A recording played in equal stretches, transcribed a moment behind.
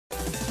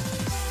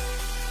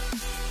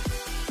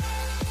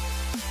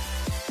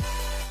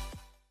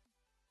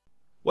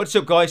What's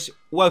up guys,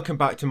 welcome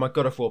back to my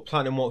God of War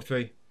Platinum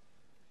walkthrough.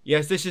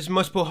 Yes, this is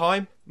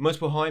Muspelheim,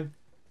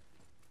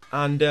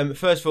 and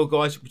first of all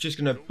guys, we're just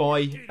going to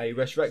buy a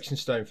resurrection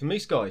stone from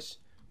these guys.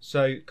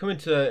 So come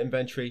into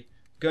inventory,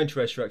 go into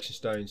resurrection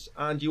stones,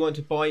 and you want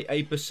to buy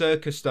a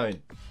berserker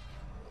stone.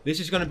 This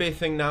is going to be a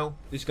thing now,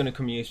 this is going to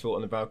come useful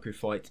on the Valkyrie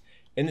fight.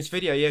 In this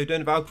video, yeah, we're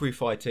doing a Valkyrie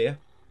fight here.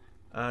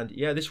 And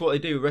yeah, this is what they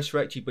do,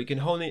 resurrect you, but you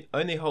can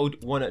only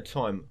hold one at a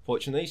time,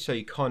 fortunately, so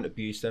you can't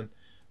abuse them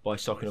by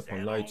stocking up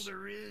on loads.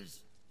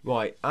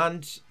 Right,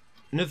 and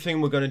another thing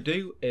we're going to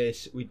do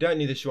is, we don't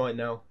need this right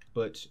now,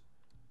 but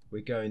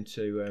we're going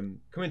to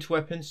come into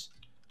weapons,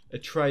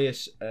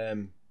 Atreus,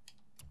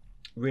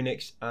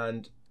 Renix,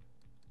 and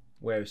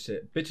where is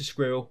it? Bitter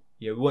Squirrel.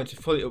 Yeah, we want to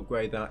fully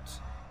upgrade that.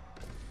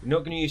 We're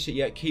not going to use it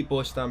yet, keep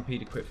Boar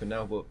Stampede equipped for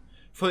now, but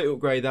fully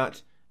upgrade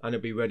that and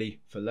it'll be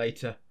ready for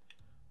later.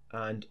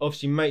 And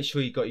obviously make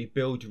sure you got your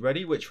build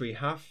ready, which we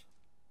have.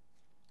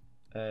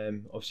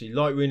 Obviously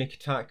light runic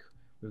attack,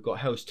 we've got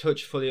Hell's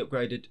Touch fully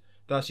upgraded,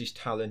 that's his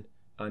Talon,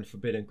 and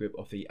Forbidden Grip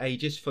of the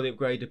Aegis fully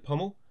upgraded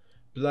pommel.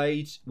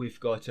 Blades, we've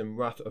got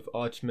Wrath of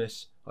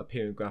Artemis,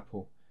 Hyperion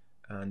Grapple,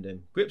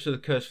 and Grips of the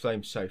Cursed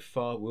Flame so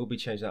far. We'll be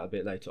changing that a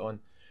bit later on.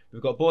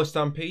 We've got Boar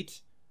Stampede.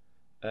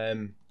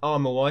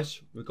 Armour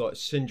wise, we've got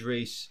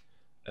Sindri's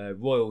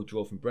Royal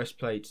Dwarven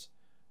Breastplate,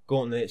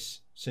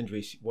 Gauntlets,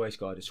 Sindri's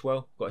Waistguard as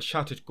well. We've got a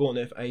Shattered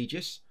Gauntlet of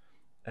Aegis.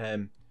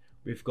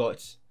 We've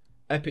got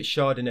Epic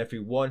Shard in every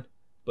one,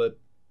 but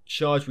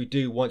shards we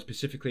do want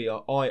specifically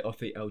are Eye of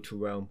the Outer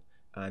Realm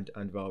and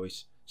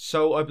Anvaris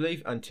Soul, I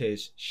believe, and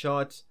Tears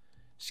shards.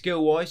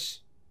 Skill wise,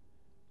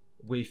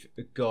 we've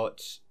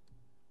got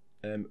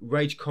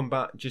Rage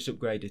Combat just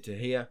upgraded to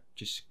here,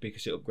 just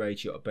because it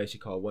upgrades your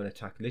basic R1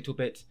 attack a little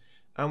bit.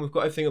 And we've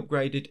got everything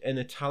upgraded in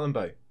the Talon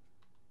Bow.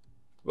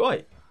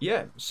 Right,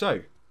 yeah,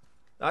 so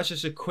that's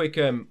just a quick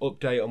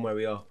update on where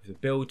we are with the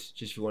build,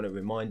 just if you want a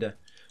reminder.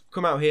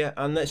 Come out here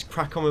and let's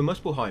crack on with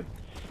Muspelheim.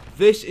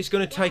 This is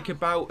going to take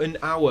about an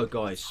hour,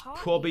 guys,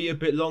 probably a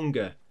bit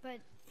longer.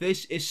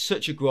 This is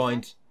such a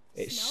grind.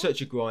 It's such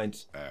a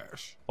grind.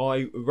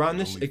 I ran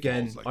this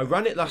again. I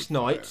ran it last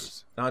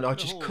night and I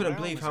just couldn't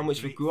believe how much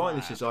of a grind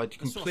this is. I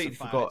completely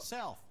forgot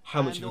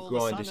how much of a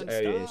grind this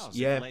area is.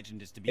 Yeah,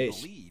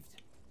 it's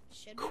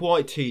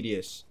quite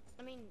tedious.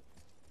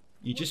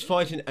 You're just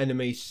fighting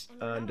enemies,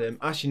 and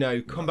as you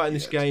know, combat in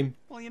this game,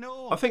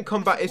 I think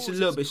combat is a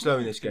little bit slow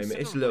in this game. It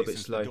is a little bit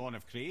slow.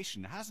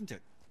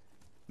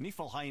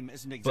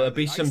 But there'll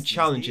be some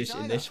challenges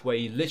in this where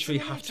you literally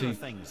have to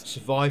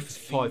survive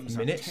for 5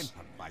 minutes.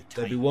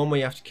 There'll be one where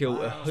you have to kill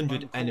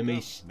 100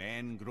 enemies,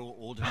 and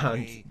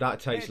that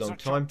takes a long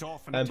time.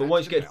 But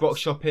once you get to Brock's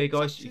shop here,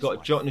 guys, you've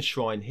got Jotna's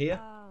Shrine here.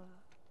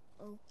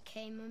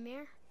 Okay,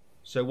 Mimir.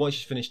 So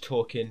once you finish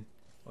talking,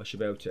 I should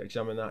be able to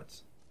examine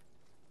that.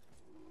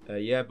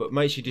 Yeah, but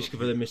make sure you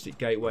discover the Mystic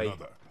Gateway.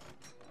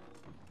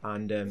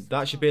 And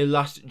that should be the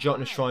last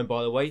Jotna Shrine,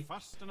 by the way.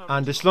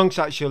 And as long as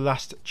that's your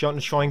last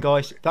Jotna Shrine,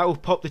 guys, that will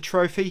pop the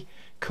trophy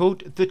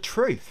called The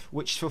Truth,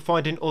 which you'll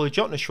find in all the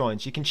Jotna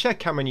Shrines. You can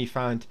check how many you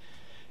found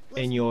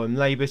in your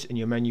labels, in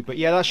your menu. But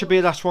yeah, that should be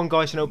the last one,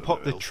 guys, and it'll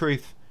pop the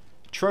Truth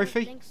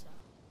trophy.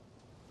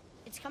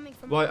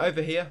 Right,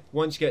 over here,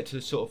 once you get to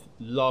the sort of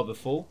lava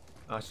fall,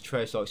 as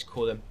Atreus likes to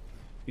call them,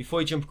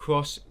 before you jump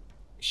across,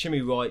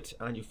 shimmy right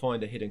and you'll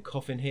find a hidden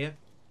coffin here.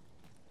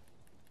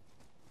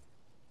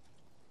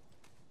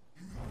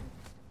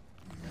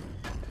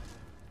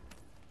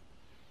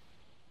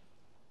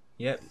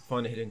 Yep,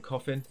 find a hidden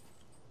coffin,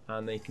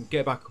 and then you can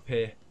get back up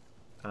here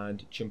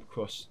and jump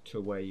across to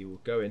where you were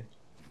going.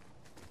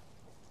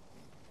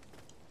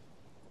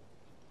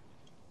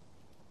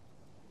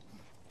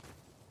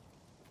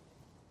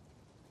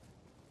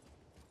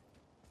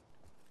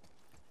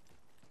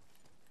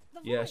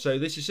 Yeah, so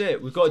this is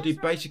it. We've got to do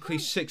basically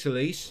 6 of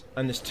these,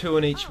 and there's 2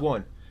 on each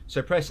one.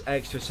 So press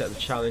X to set the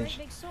challenge.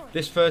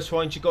 This first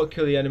one, you've got to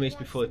kill the enemies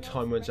before the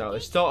time runs out. They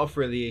start off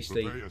really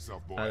easily,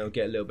 and it'll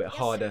get a little bit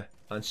harder.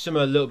 And some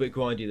are a little bit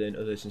grindier than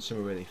others, and some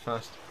are really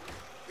fast.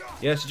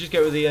 Yeah, so just get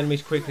rid of the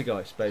enemies quickly,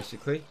 guys,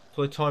 basically,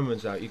 before the time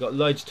runs out. You've got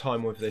loads of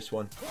time with this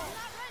one.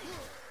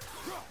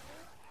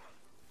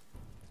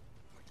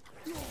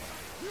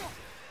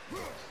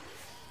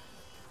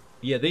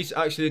 Yeah, these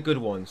are actually the good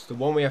ones. The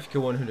one we have to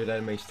kill 100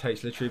 enemies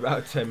takes literally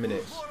about 10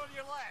 minutes.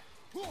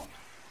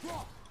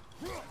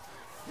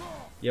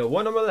 Yeah,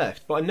 one on my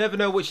left, but I never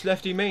know which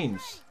left he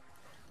means.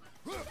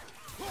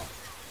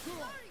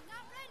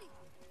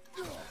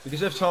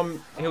 Because every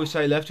time he'll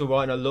say left or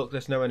right and I look,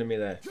 there's no enemy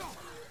there.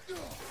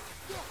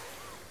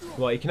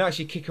 Right, you can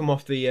actually kick him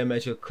off the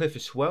edge of the cliff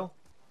as well,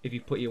 if you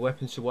put your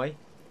weapons away.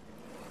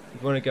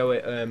 If you want to go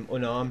it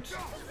unarmed,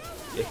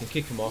 you can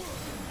kick him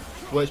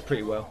off. Works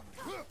pretty well.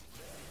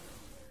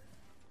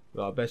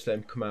 Right, I best let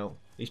him come out.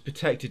 He's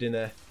protected in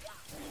there.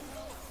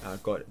 Ah,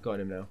 got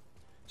him now.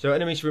 So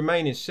enemies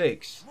remaining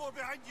 6.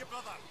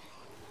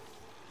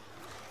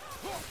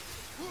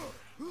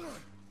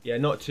 Yeah,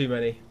 not too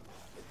many.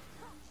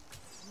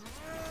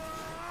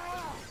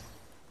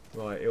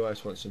 Right, who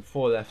else wants some?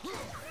 4 left.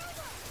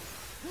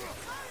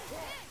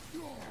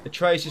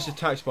 Atreus'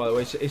 attacks, by the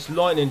way, so it's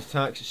lightning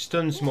attacks,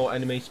 stuns more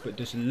enemies, but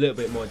does a little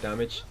bit more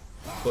damage.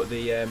 But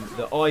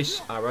the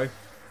ice arrow,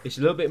 it's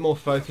a little bit more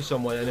focused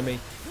on one enemy,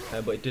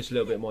 but it does a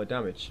little bit more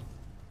damage.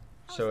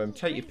 So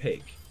take your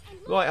pick.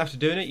 Right after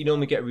doing it, you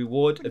normally get a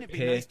reward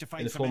appear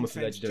in the form of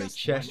a legendary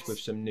chest with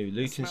some new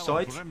loot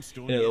inside,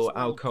 in a little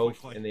alcove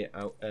in the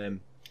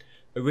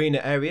arena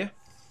area.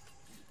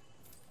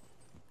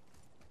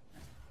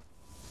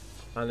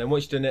 And then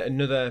once you've done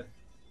it,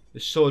 the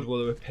sword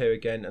will appear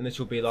again, and this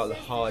will be like the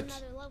hard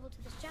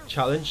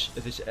challenge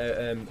of this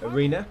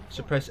arena.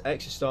 So press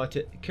X to start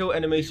it. Kill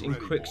enemies in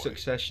quick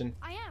succession.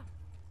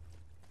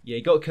 Yeah,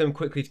 you got to kill them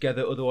quickly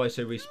together, otherwise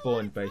they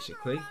respawn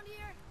basically.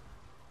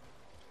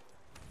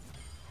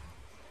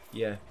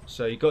 Yeah,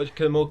 so you got to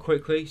kill them all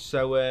quickly.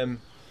 So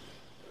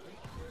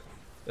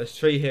there's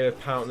 3 here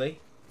apparently.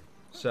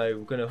 So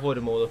we're going to hoard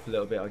them all up a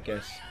little bit, I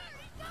guess.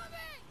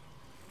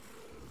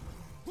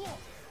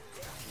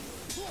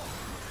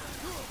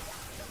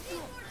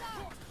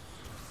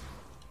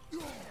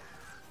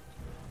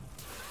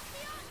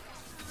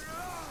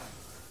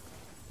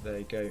 There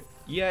you go.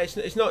 Yeah,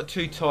 it's not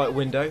too tight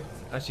window,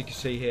 as you can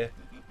see here.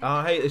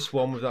 I hate this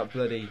one with that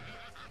bloody...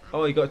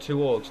 Oh, you got 2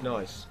 orcs,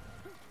 nice.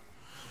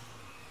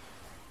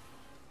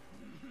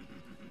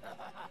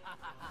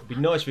 It'd be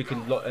nice if we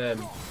could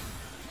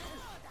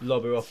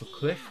lob her off a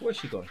cliff. Where's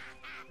she gone?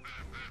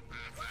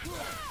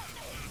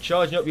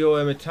 Charging up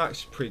your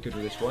attacks pretty good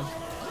with this one.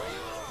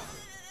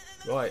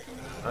 Right,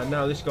 and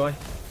now this guy.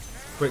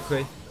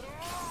 Quickly.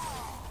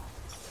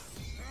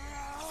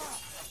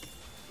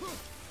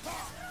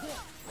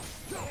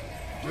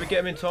 Did we get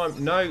him in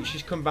time? No,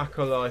 she's come back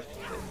alive,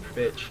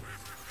 bitch.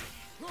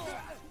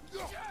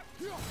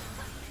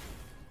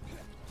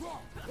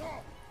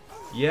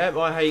 Yep,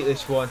 I hate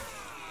this one.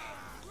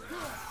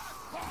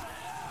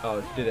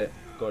 Oh, did it.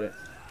 Got it.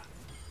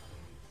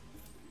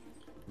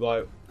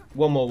 Right,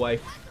 one more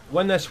wave.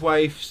 When there's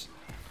waves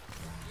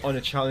on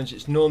a challenge,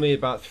 it's normally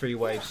about 3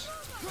 waves.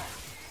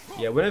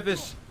 Yeah, whenever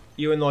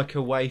you're in like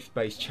a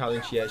wave-based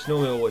challenge, yeah, it's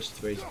normally always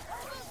 3.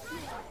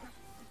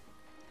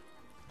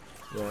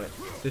 Right,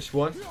 this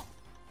one.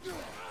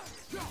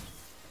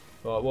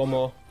 Right, one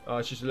more. Oh,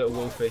 it's just a little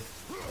wolfie.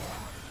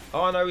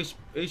 Oh no, he's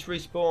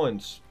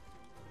respawned.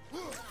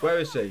 Where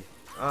is he?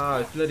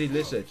 Ah, bloody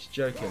lizard.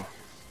 Joking.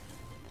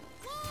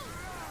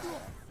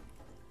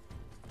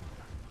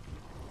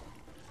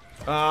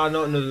 Ah,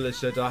 not another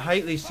lizard. I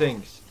hate these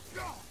things.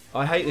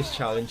 I hate this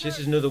challenge. This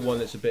is another one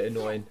that's a bit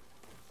annoying.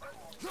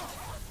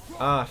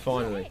 Ah,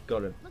 finally.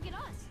 Got him.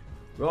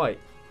 Right.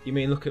 You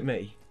mean look at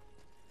me?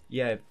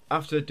 Yeah,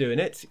 after doing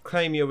it,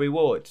 claim your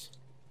rewards.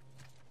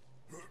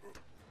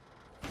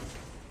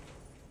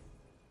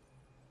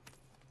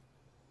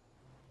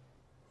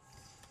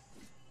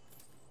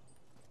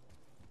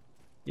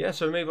 Yeah,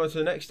 so move on to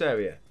the next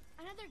area.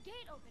 Another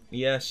gate opened.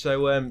 Yeah,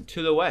 so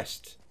to the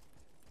west.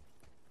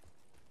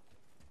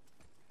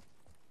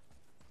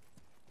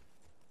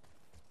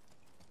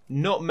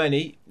 Not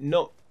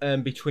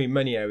between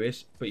many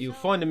areas, but you'll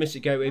find a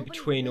mystic gateway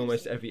between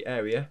almost every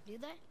area. Do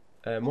they?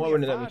 Why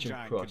wouldn't let me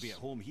jump across?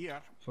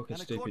 Fucking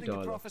stupid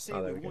dialogue.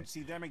 Oh, there we go.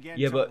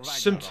 Yeah, but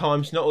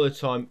sometimes, not all the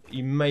time,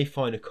 you may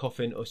find a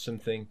coffin or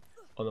something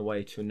on the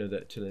way to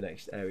the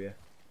next area.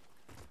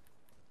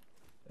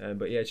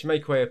 But yeah, to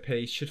make your way up here,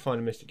 you should find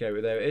a mystic gateway.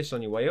 There it is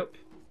on your way up.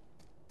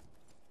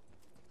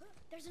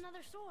 There's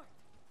another sword.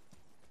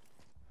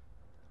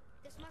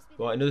 This must be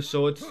Right, another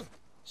sword.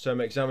 So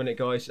examine it,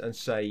 guys, and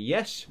say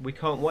yes. We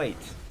can't wait.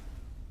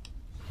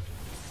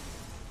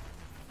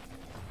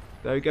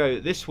 There we go.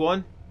 This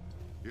one.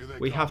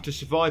 We have to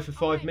survive for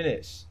 5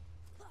 minutes.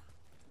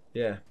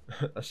 Yeah,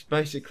 that's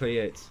basically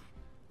it.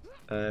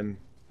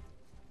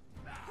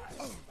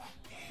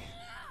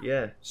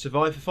 Yeah,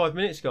 survive for 5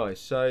 minutes, guys.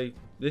 So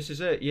this is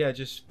it. Yeah,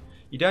 just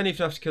you don't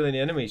even have to kill any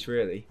enemies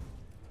really.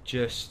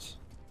 Just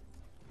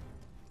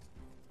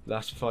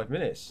last for 5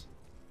 minutes.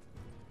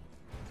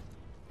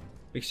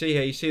 You can see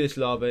here, you see this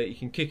lava. You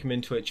can kick him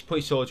into it. Just put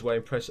your swords away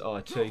and press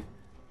R2,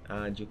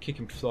 and you'll kick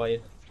him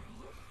flying.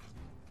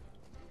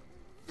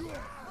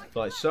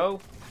 Like so.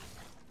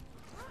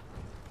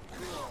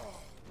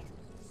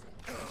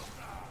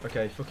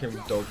 Okay, fucking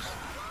dogs.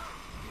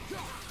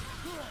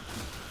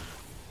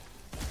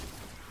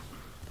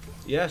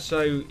 Yeah,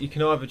 so you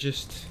can either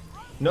just...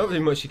 Not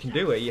really much you can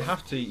do here. You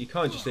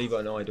can't just leave it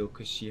on idle,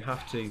 because you'll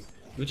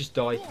just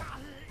die.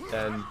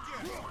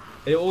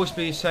 It'll always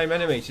be the same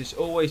enemies. It's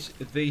always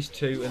these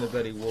 2 and the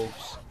bloody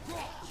wolves.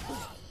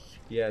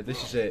 Yeah,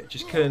 this is it.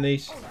 Just killing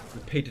these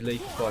repeatedly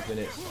for 5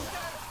 minutes.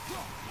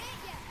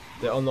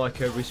 They're on like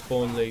a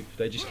respawn loop.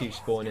 They just keep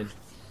spawning.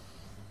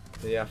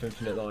 They have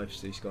infinite lives,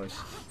 these guys.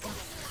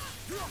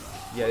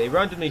 Yeah, they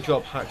randomly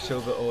drop hack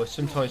silver, or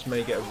sometimes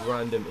may get a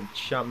random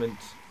enchantment.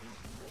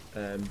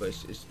 But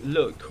it's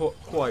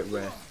quite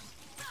rare.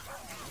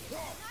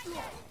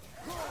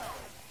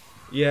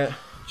 Yeah,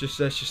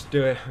 let's just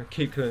do it.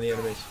 Keep killing the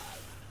enemies.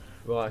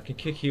 Right, I can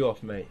kick you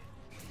off, mate.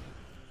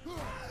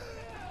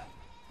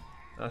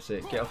 That's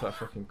it. Get off that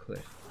fucking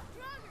cliff.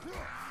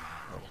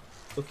 Oh,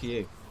 look at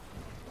you.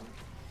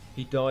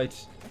 He died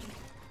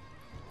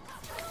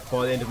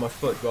by the end of my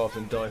foot rather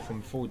than die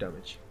from full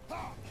damage.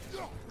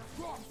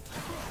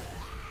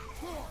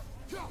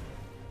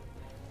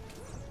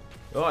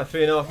 Right,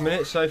 3.5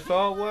 minutes so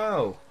far.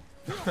 Wow.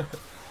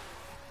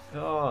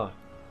 Ah.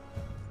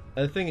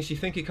 And the thing is, you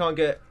think it can't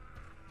get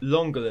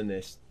longer than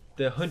this.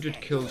 The 100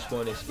 kills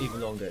one is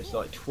even longer. It's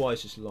like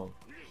twice as long.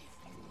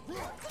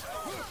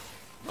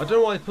 I don't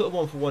know why they put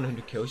one for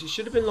 100 kills. It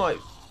should have been like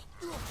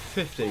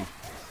 50.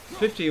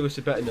 50 was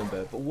a better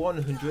number, but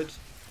 100.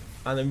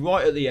 And then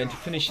right at the end, to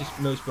finish this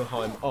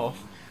Muspelheim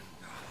off,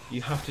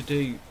 you have to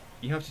do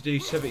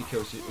 70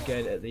 kills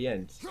again at the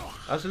end.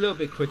 That's a little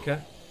bit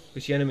quicker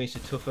because the enemies are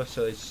tougher,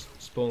 so they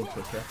spawn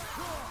quicker.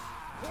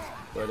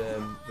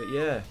 But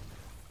yeah,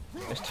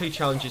 there's 2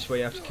 challenges where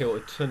you have to kill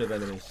a ton of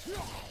enemies.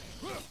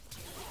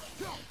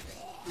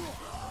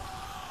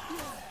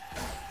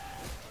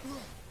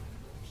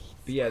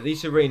 But yeah,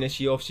 these arenas,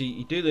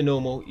 you do the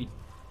normal.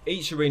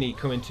 Each arena you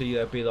come into,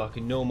 there'll be like a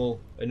normal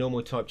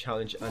type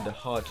challenge and a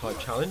hard type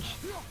challenge,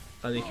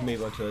 and then you can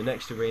move on to the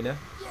next arena.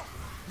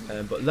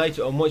 But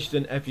later on, once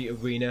you've done every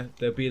arena,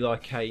 there'll be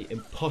like a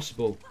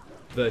impossible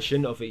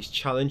version of each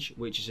challenge,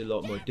 which is a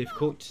lot more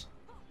difficult.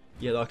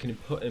 Yeah, like an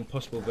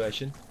impossible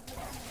version.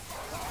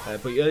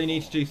 But you only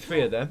need to do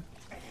 3 of them,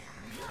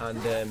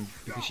 and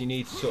because you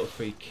need sort of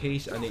 3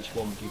 keys, and each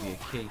one will give you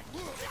a key.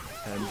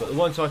 But the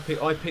ones I picked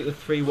the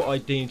 3 what I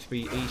deem to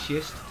be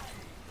easiest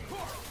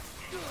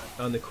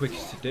and the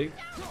quickest to do.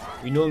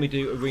 We normally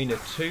do Arena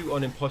 2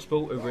 on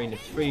Impossible, Arena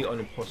 3 on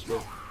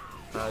Impossible,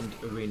 and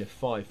Arena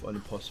 5 on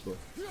Impossible.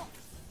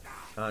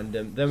 And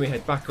then we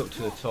head back up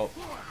to the top,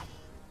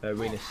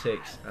 Arena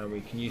 6, and we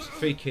can use the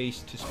 3 keys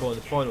to spawn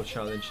the final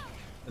challenge,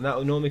 and that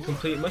will normally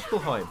complete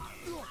Muspelheim.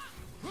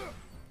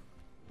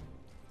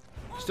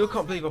 Still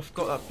can't believe I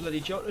forgot that bloody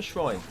Jotner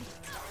Shrine.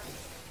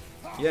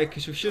 Yeah,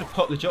 because we should have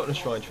popped the Jotner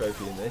Shrine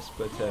trophy in this,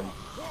 but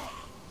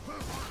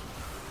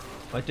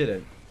I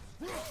didn't.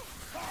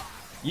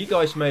 You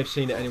guys may have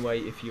seen it anyway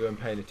if you weren't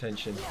paying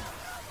attention to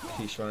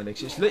your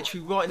surroundings. It's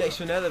literally right next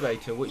to an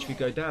elevator which we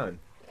go down.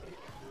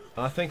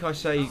 I think I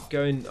say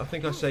go in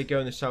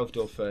the south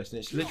door first, and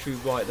it's literally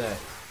right there,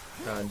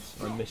 and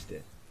I missed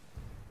it.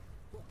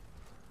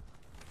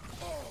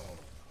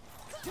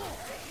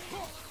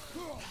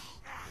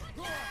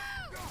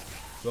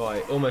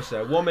 Right, almost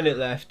there. 1 minute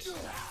left.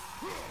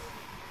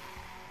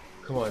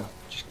 Come on,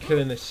 just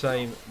killing the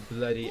same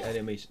bloody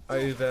enemies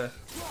over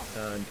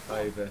and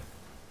over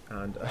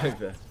and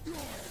over.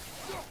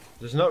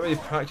 There's not really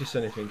practice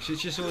anything, because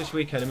it's just always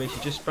weak enemies.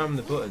 You just spam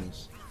the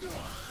buttons.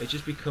 It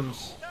just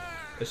becomes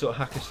a sort of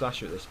hacker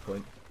slasher at this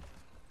point.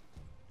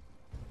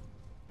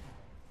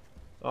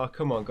 Oh,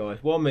 come on,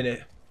 guys. 1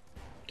 minute.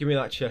 Give me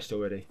that chest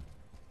already.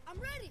 I'm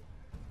ready.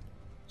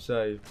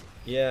 So,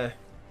 yeah.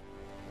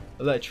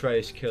 I'll let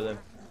Atreus kill him.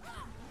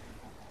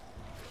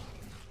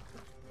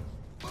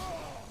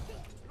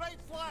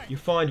 You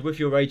find with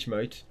your rage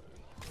mode,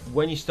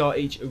 when you start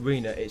each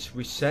arena, it's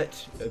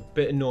reset. A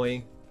bit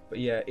annoying, but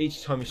yeah,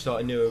 each time you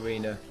start a new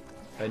arena,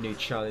 a new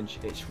challenge,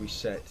 it's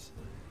reset.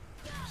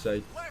 So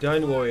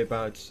don't worry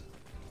about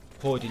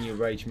hoarding your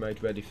rage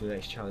mode ready for the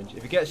next challenge.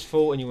 If it gets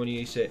full and you want to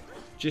use it,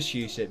 just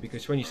use it,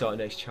 because when you start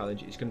the next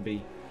challenge, it's going to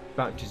be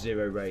back to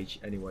 0 rage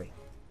anyway.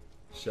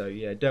 So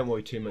yeah, don't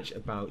worry too much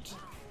about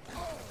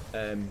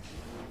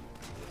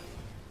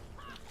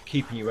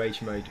keeping your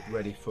rage mode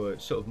ready for a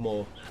sort of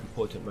more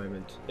important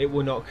moment. It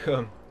will not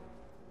come.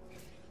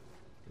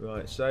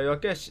 Right, so I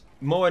guess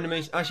more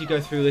enemies, as you go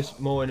through this,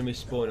 more enemies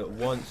spawn at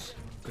once.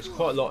 There's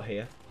quite a lot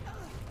here.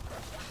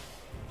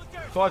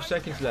 5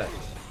 seconds left.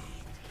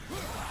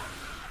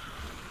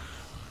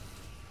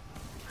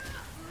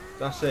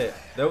 That's it.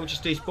 They'll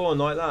just despawn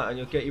like that and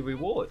you'll get your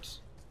rewards.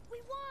 We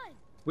won.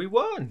 We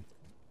won!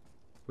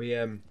 We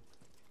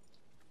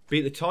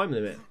beat the time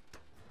limit.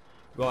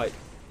 Right,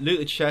 loot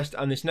the chest,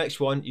 and this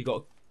next one, you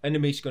got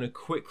enemies going to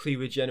quickly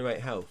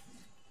regenerate health.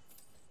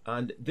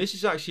 And this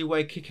is actually a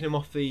way kicking them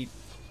off the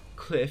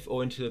cliff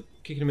or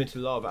kicking them into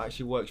lava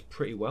actually works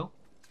pretty well.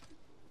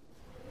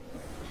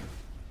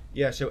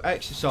 Yeah, so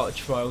X is start a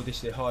trial. This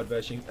is the hard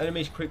version.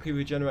 Enemies quickly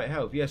regenerate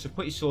health. Yeah, so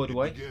put your sword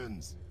away.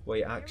 Well,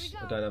 your axe.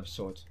 I don't have a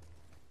sword.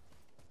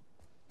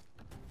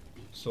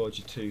 Swords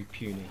are too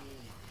puny.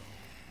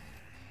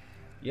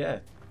 Yeah.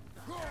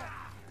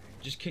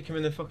 Just kick him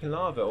in the fucking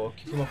lava or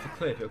kick him off the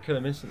cliff. It'll kill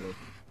him instantly.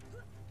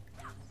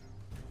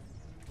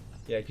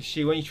 Yeah, because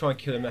see, when you try and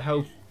kill him, the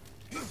health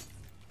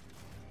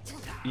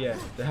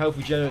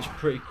regenerates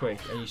pretty quick,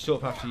 and you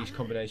sort of have to use a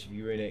combination of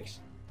Euronix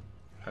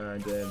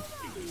and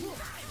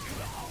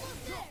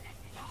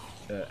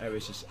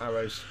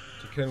arrows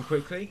to kill him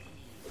quickly.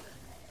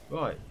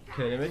 Right,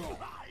 killing him in.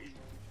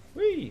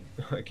 Whee!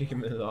 Kick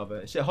him in the lava.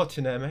 Is it hot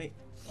in there, mate?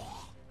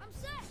 I'm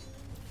set.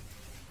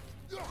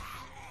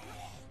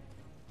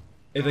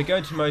 If they go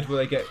into mode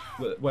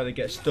where they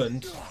get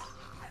stunned,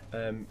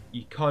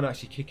 you can't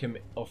actually kick them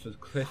off a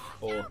cliff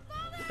or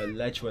a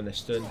ledge when they're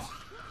stunned.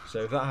 So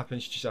if that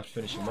happens, you just have to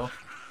finish them off.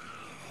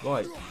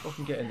 Right,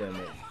 fucking get in there,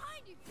 mate.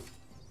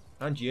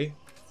 And you.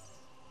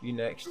 You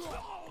next.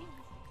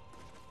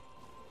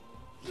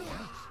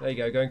 There you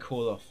go, go and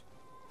call off.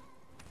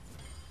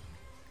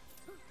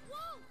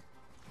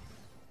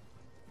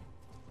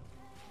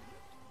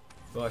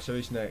 Right, so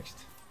who's next?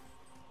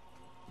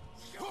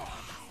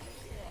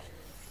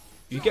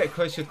 You get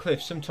close to the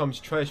cliff, sometimes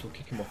Atreus will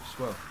kick him off as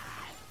well.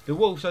 The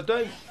wolves, can't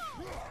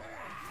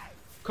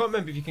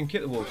remember if you can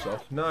kick the wolves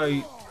off.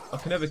 No, I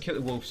can never kick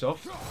the wolves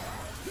off.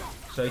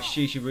 So just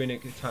use your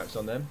runic attacks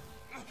on them.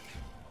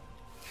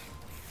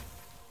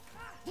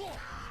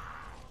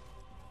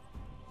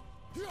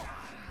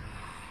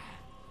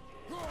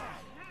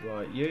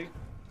 Right, you.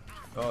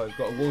 Oh, we've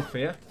got a wolf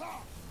here.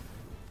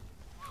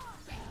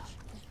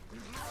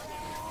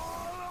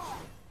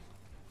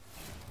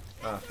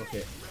 Ah, fuck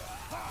it.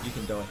 You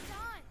can die.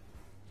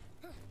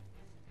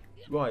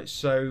 Right,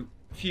 so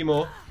a few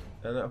more,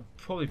 and that'll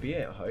probably be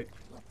it, I hope.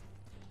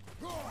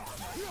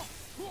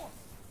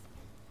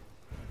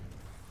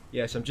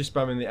 Yes, I'm just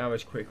spamming the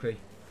arrows quickly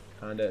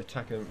and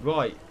attacking them.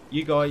 Right,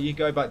 you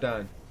go back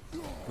down.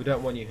 We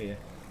don't want you here.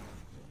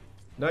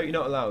 No, you're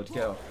not allowed.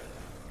 Get off.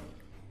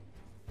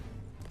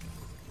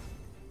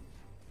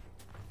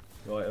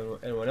 Right,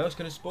 anyone else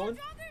going to spawn?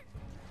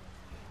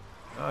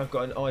 Oh, I've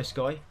got an ice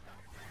guy.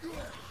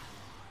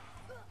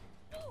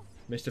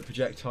 Mr.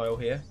 Projectile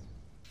here.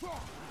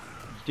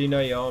 Do you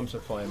know your arms are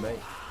fire, mate?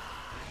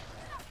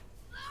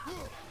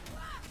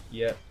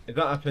 Yeah, if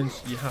that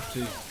happens, you have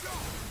to.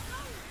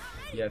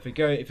 Yeah, if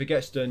it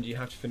gets stunned, you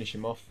have to finish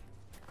him off.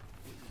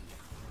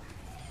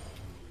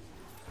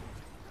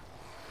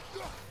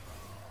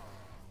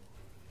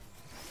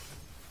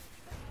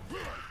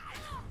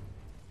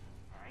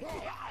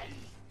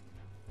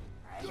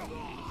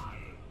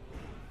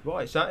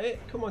 Right, is that it?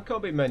 Come on,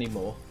 can't be many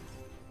more.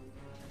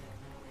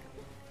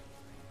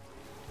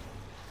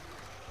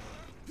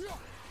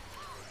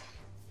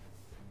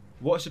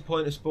 What's the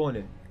point of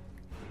spawning?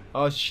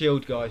 Oh, it's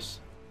shield, guys.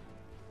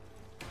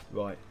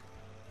 Right.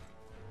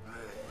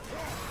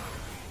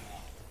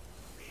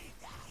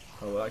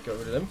 Oh, well, I got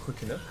rid of them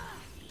quick enough.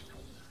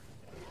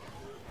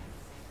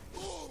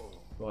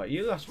 Right,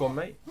 you last one,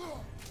 mate.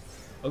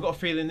 I've got a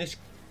feeling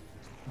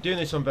doing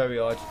this on very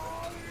hard,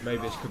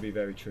 maybe this could be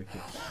very tricky,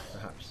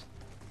 perhaps.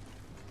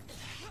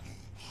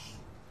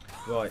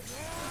 Right.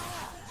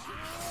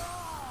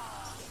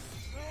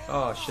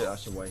 Oh shit,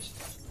 that's a waste.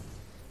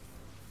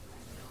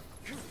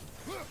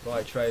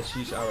 Right, Trace,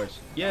 use arrows.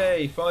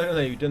 Yay,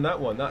 finally, we've done that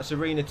one. That's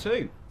Arena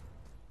 2.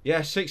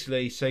 Yeah, 6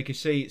 leads, so you can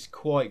see it's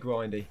quite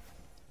grindy.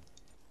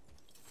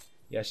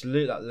 Yes,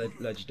 loot that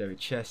legendary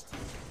chest.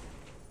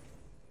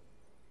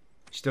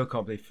 Still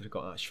can't believe I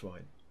forgot that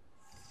shrine.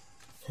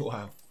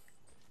 Wow.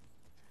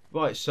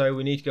 Right, so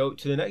we need to go up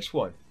to the next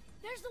one.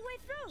 There's the way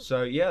through.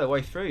 So yeah, the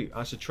way through,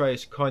 as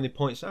Atreus kindly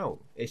points out,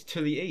 is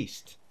to the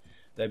east.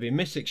 There'll be a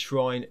mystic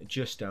shrine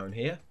just down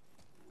here.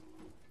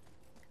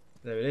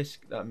 There it is,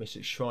 that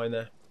mystic shrine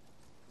there.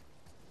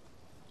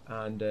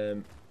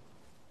 And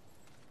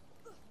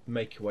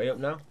make your way up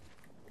now.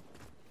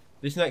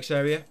 This next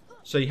area,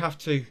 so you have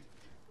to.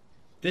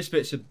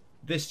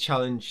 This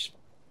challenge.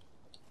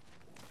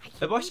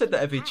 Have I said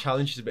that every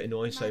challenge is a bit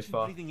annoying so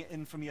far?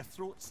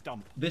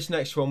 This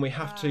next one we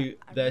have to.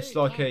 There's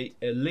like a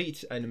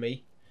elite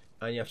enemy,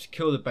 and you have to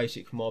kill the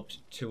basic mob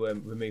to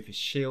remove his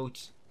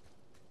shields.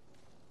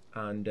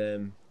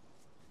 And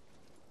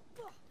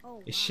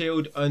his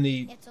shield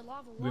only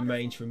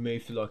remains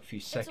removed for like a few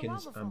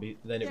seconds, and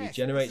then it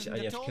regenerates, and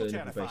you have to kill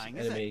another basic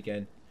enemy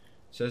again.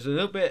 So it's a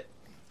little bit.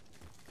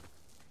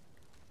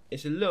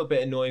 It's a little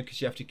bit annoying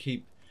because you have to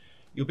keep.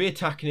 You'll be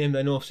attacking him,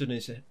 then all of a sudden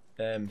his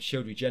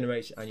shield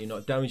regenerates, and you're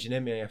not damaging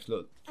him, and you have to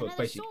look for a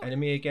basic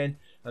enemy again.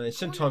 And then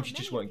sometimes you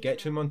just won't get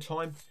to him on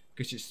time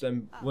because it's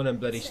one of them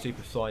bloody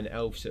stupid flying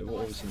elves that are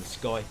always in the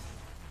sky.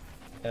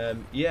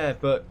 Yeah,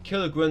 but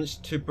kill the grunts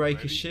to break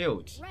his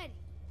shield.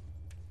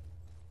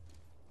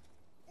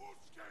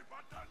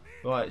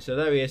 Right, so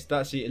there he is.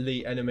 That's the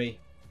elite enemy.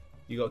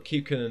 You got to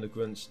keep killing the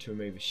grunts to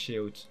remove his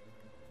shield.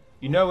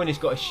 You know when he's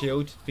got a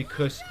shield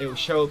because it will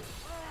show up.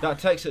 That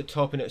text at the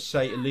top and it'll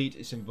say elite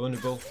is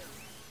invulnerable.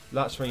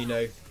 That's when you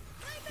know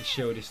the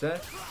shield is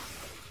there.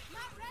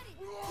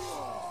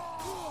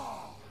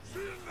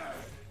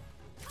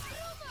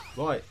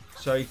 Right,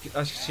 so as you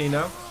can see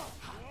now,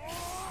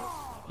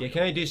 you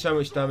can only do so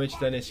much damage,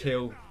 then his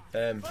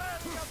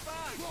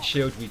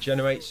shield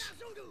regenerates.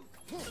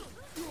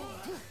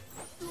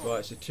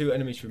 Right, so 2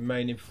 enemies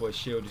remaining before his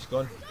shield is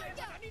gone.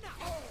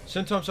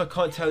 Sometimes I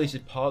can't tell these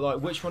apart,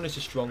 like which one is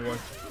the strong one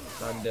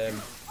and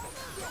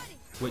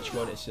which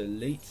one is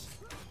elite.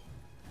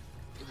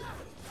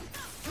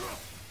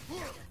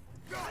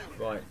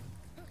 Right.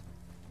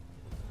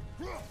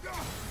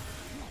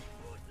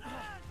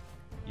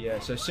 Yeah,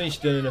 so as soon as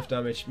you've done enough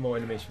damage, more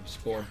enemies will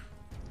spawn.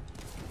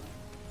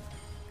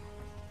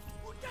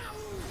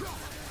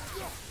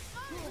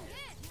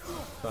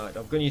 Right,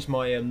 I'm going to use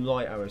my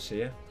light arrows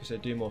here because they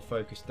do more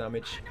focused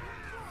damage.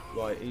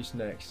 Right, who's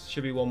next?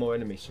 Should be one more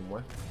enemy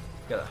somewhere.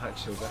 Get that hack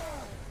silver.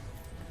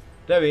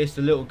 There he is,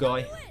 the little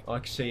guy. I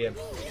can see him.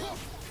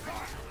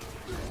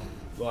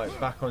 Right,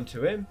 back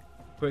onto him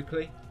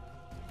quickly.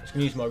 Just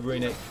going to use my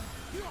runic.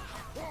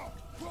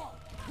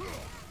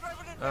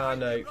 Ah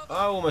no,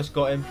 I almost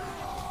got him.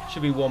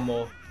 Should be one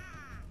more.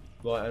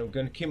 Right, I'm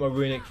going to keep my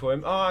runic for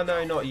him. Ah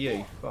no, not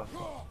you. Fuck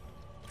off.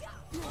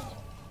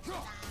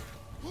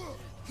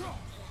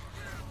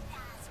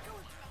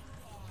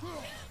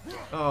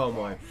 Oh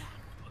my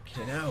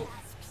fucking hell.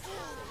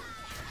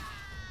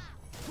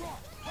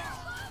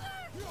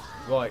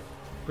 Right,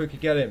 quickly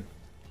get him.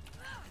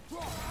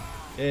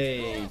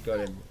 Hey, got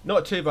him.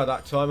 Not too bad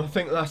that time. I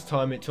think last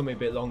time it took me a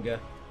bit longer.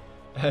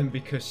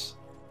 Because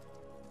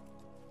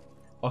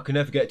I could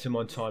never get to him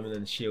on time and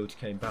then the shield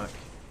came back.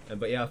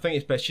 But yeah, I think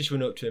it's best just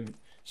run up to him,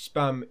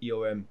 spam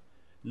your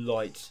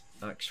light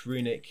axe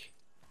runic,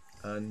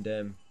 and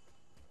a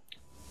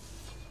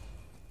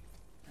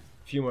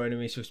few more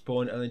enemies will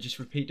spawn, and then just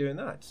repeat doing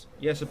that.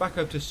 Yeah, so back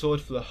up to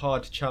sword for the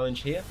hard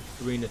challenge here,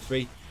 Arena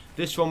 3.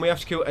 This one we have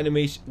to kill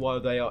enemies while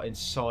they are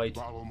inside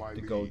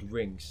the gold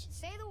rings.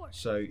 Say the word.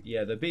 So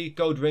yeah, there'll be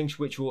gold rings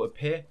which will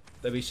appear.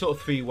 There'll be sort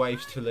of 3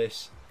 waves to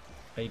this,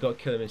 and you've got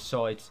to kill them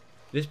inside.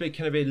 This bit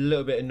can be a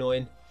little bit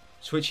annoying.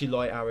 Switch your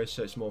light arrows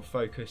so it's more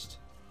focused.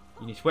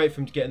 You need to wait for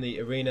him to get in the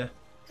arena,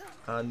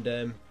 and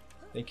then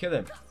kill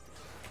him.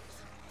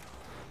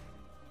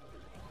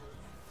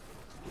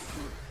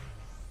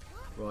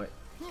 Right.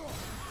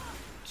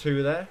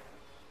 2 there.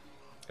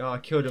 Oh, I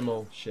killed them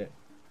all. Shit.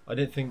 I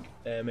didn't think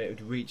it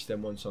would reach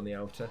them once on the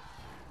outer.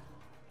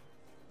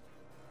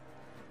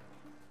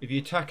 If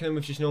you're attacking them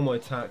with just normal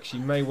attacks, you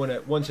may want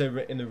to, once they're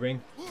in the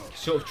ring,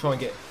 sort of try and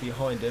get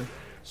behind them.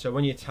 So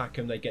when you attack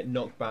them, they get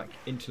knocked back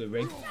into the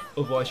ring.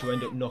 Otherwise, you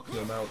end up knocking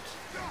them out.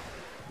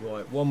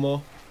 Right, one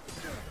more.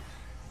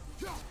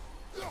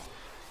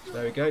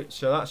 There we go.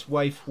 So that's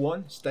wave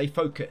 1. Stay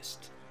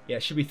focused. Yeah,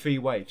 it should be 3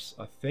 waves,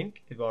 I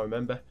think, if I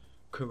remember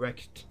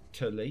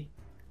correctly.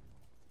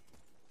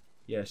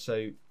 Yeah,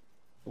 so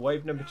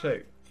wave number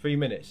 2. 3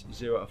 minutes,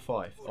 0 out of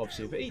 5.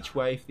 Obviously, for each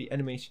wave, the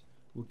enemies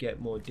will get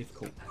more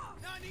difficult.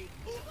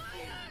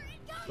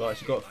 Right,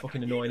 so we've got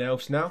fucking annoying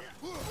elves now.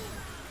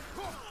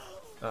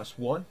 That's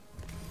 1.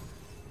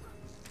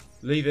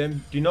 Leave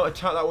him. Do not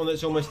attack that one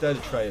that's almost dead,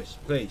 Atreus.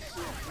 Please.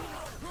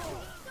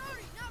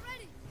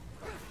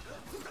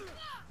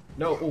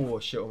 No. Oh,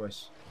 shit,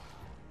 almost.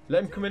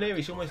 Let him come in here.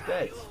 He's almost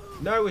dead.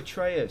 No,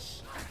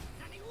 Atreus.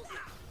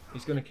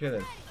 He's going to kill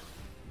him.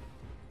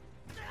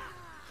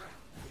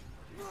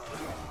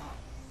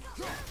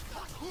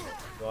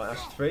 Right,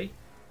 that's 3.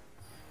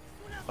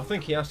 I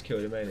think he has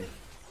killed him, ain't he?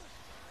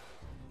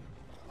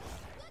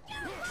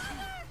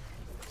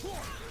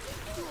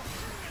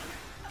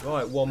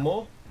 Right, 1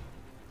 more.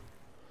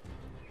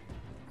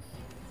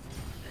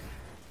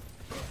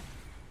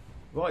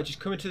 Right, just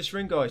come into this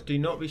ring, guys. Do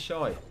not be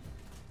shy.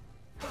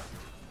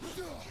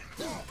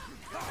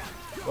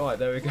 Right,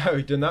 there we go.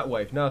 We've done that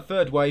wave. Now,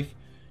 3rd wave.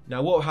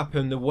 Now, what will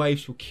happen? The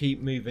waves will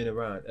keep moving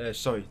around.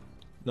 Sorry,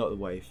 not the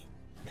wave.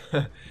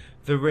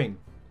 The ring.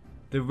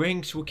 The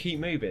rings will keep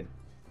moving.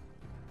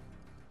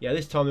 Yeah,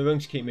 this time the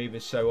rings keep moving,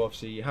 so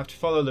obviously you have to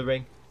follow the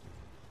ring.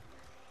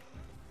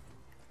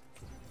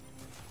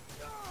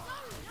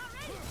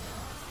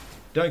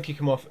 Don't kick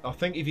him off. I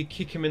think if you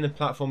kick him in the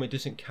platform, it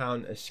doesn't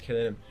count as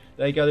killing him.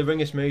 There you go, the ring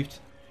has moved.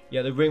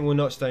 Yeah, the ring will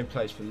not stay in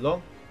place for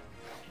long.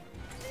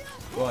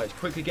 Right,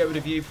 quickly get rid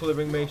of you before the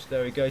ring moves.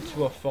 There we go,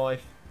 2 off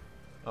 5.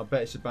 I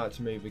bet it's about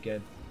to move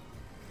again.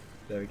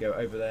 There we go,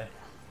 over there.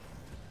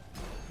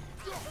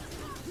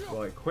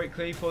 Right,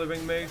 quickly before the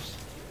ring moves.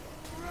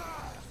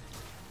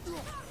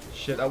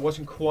 Shit, that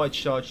wasn't quite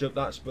charged up,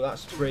 but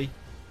that's 3.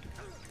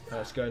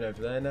 It's going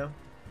over there now.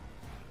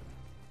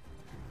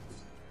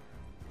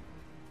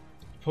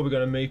 Probably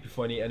going to move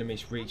before any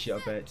enemies reach it, I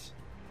bet.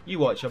 You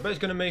watch, I bet it's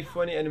going to move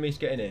before any enemies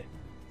get in here.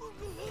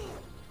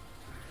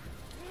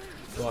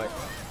 Right.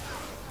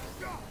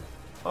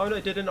 Oh no,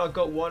 it didn't. I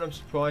got 1, I'm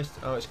surprised.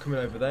 Oh, it's coming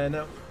over there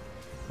now.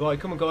 Right,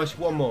 come on guys,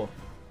 1 more.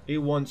 He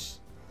wants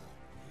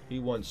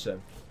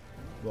some.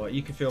 Right,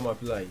 you can feel my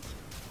blade.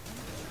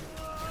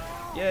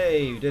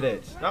 Yay, you did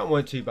it. That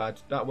weren't too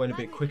bad. That went a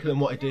bit quicker than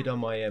what I did on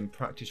my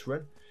practice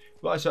run.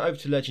 Right, so over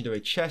to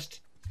Legendary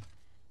Chest.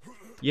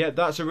 Yeah,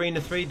 that's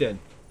Arena 3 then.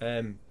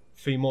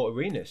 3 more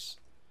arenas.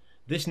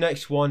 This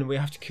next one, we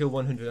have to kill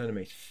 100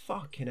 enemies.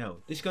 Fucking hell.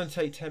 This is going to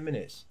take 10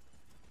 minutes.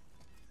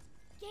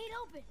 Gate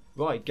open.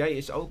 Right, gate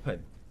is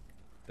open.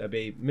 There'll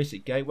be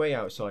Mystic Gateway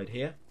outside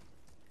here.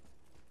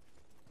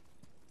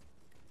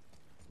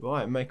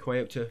 Right, make our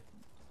way up to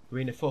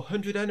Arena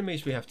 400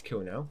 enemies we have to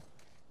kill now.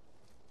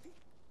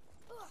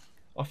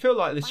 I feel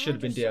like this should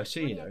have been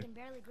DLC, you know.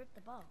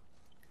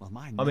 Well,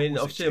 I mean,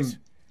 obviously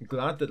I'm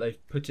glad that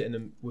they've put it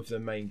in with the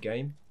main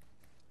game.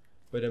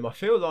 But I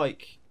feel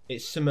like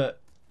it's something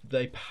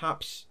they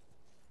perhaps...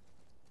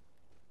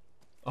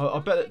 I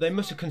bet that they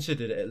must have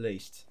considered it at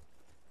least.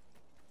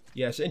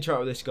 Yeah, so interact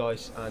with this,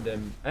 guys.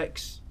 And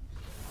X.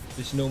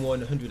 This normal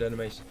 100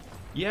 enemies.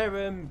 Yeah,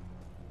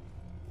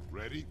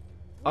 Ready?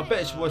 I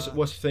bet it was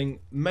a thing.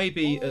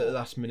 Maybe at the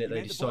last minute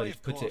they decided to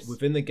put it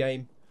within the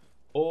game.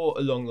 Or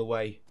along the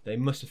way, they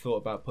must have thought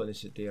about putting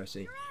this at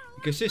DLC.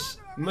 Because this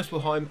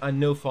Muspelheim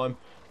and Nilfheim,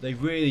 they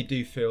really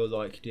do feel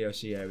like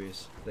DLC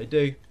areas. They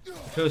do. It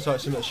feels like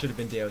something that should have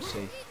been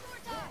DLC.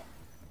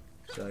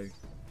 So,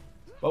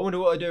 but I wonder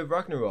what they do with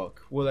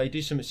Ragnarok. Will they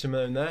do something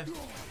similar in there?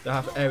 They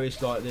have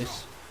areas like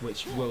this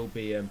which will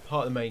be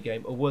part of the main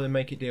game, or will they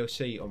make it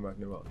DLC on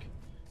Ragnarok?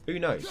 Who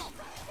knows?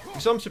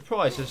 Because I'm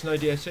surprised there's no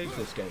DLC for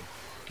this game.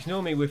 Because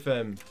normally with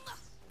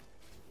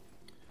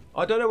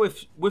I don't know,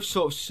 with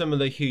sort of some of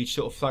the huge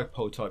sort of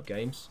flagpole type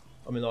games,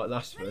 I mean like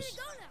Last of Us,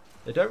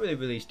 they don't really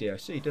release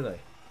DLC, do they?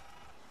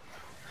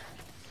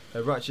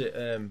 Ratchet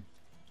and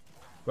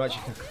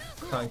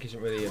Clank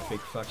isn't really a big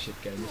flagship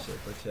game, is it?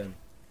 But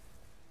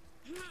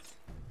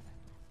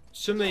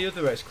some of the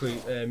other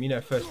you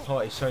know, first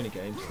party Sony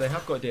games, they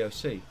have got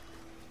DLC.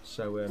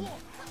 So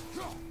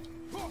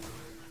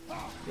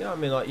yeah, I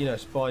mean like, you know,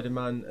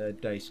 Spider-Man,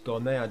 Days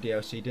Gone, they had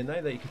DLC, didn't they?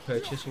 That you could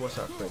purchase, or what's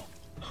that free?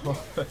 I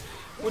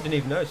wouldn't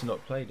even know to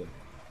not played them.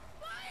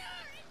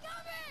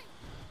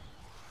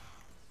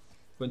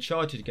 But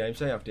Uncharted games,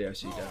 they have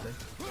DLC, don't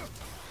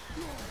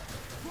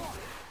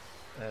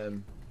they?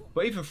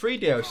 But even free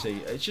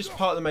DLC, it's just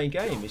part of the main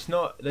game. It's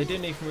not. They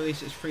didn't even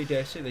release it as free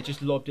DLC. They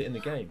just lobbed it in the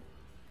game.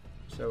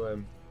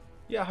 So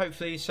yeah,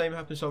 hopefully the same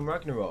happens on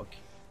Ragnarok.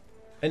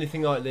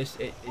 Anything like this,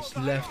 it's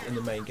left in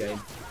the main game,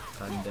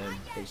 and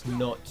it's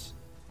not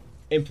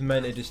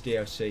implemented as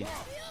DLC.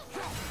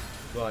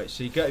 Right,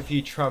 so you get a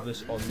few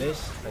travellers on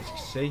this, as you can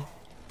see.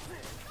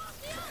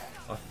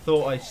 I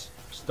thought I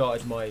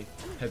started my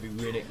heavy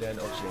runic then,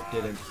 obviously I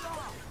didn't.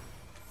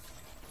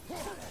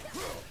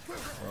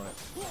 Right.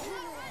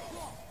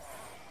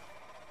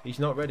 He's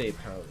not ready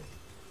apparently.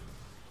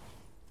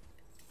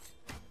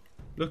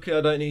 Luckily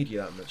I don't need you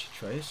that much,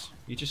 Atreus.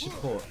 You just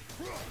support.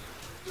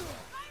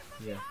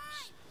 Yeah.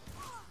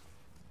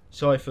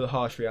 Sorry for the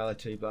harsh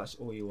reality, but that's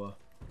all you are.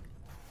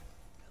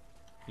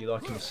 You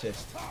like an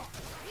assist.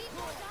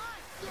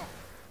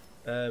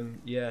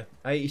 Yeah,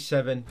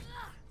 87.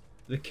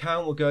 The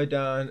count will go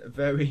down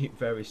very,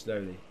 very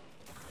slowly.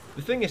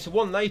 The thing is, the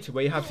one later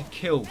where you have to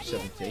kill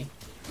 70.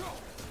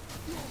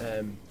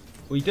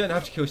 Well, you don't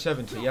have to kill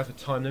 70. You have a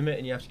time limit,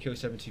 and you have to kill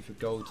 70 for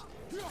gold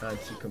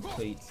and to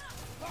complete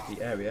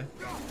the area.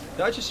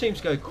 That just seems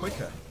to go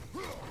quicker.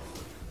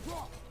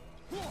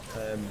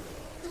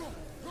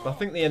 But I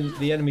think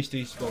the enemies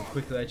do spawn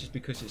quicker there, just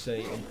because it's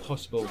an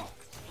impossible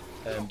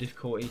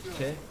difficulty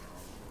tier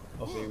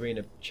of the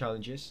arena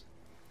challenges.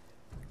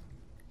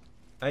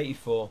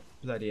 84,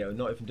 bloody hell,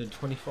 not even done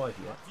 25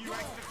 yet.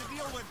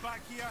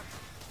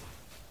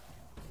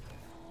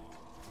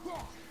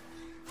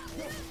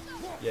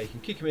 Yeah, you can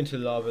kick him into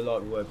the lava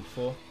like we were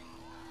before.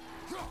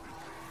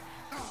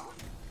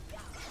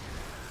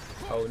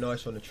 Oh,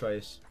 nice one,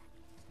 Atreus.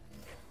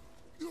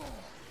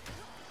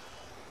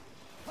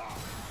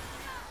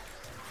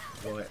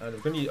 Right, and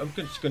I'm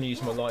just going to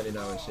use my lightning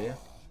arrows here.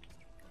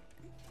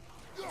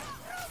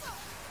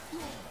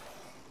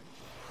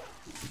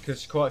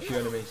 Because quite a few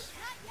enemies.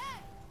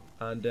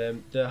 And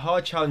the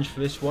hard challenge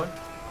for this one,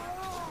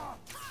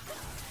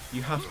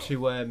 you have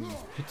to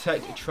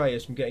protect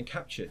Atreus from getting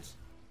captured.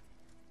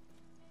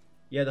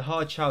 Yeah, the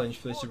hard challenge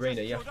for this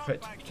arena, you have to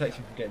protect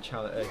him from getting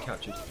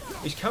captured.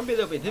 Which can be a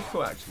little bit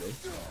difficult actually.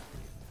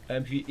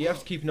 You have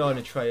to keep an eye on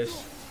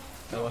Atreus.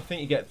 I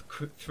think you get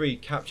 3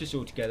 captures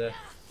altogether,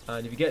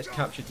 and if he gets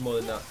captured more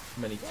than that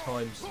many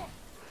times,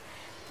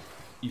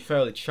 you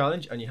fail the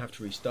challenge and you have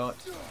to restart.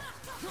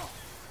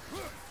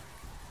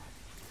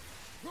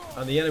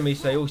 And the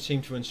enemies, they all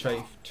seem to run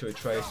straight to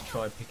Atreus to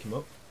try and pick him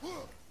up.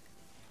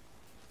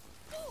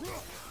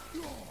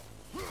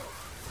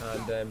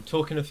 And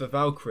talking of the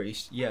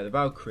Valkyries, yeah, the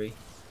Valkyrie,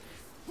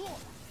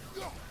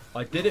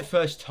 I did it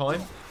first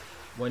time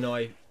when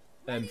I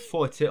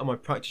fought it on my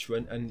practice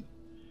run, and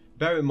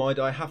bear in mind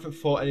I haven't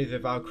fought any of the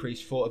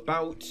Valkyries for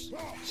about,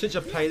 since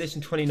I played this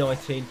in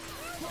 2019,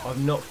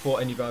 I've not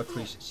fought any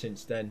Valkyries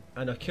since then,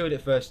 and I killed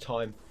it first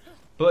time,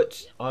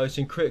 but I was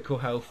in critical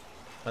health,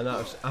 and that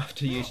was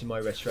after using my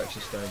Resurrection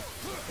Stone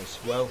as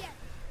well.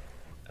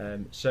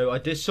 So I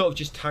did sort of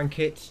just tank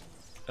it,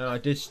 and I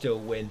did still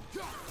win.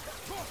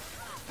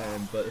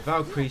 But the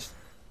Valkyries,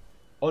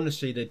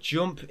 honestly, the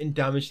jump in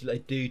damage that they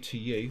do to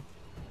you,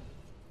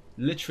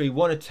 literally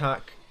one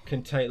attack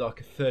can take like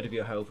a third of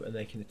your health, and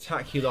they can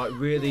attack you like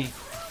really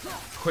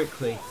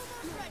quickly,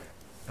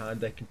 and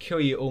they can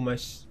kill you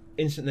almost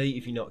instantly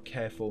if you're not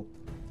careful.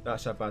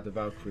 That's how bad the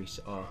Valkyries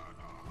are.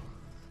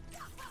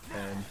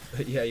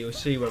 But yeah, you'll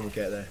see when we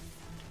get there.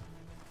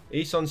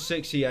 He's on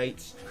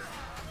 68.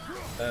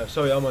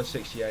 Sorry, I'm on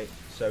 68.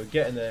 So we're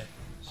getting there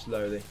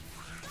slowly.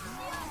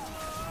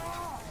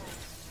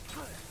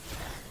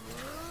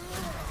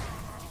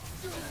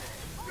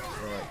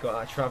 Right, got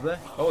that traveller.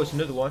 Oh, it's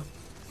another one.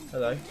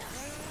 Hello.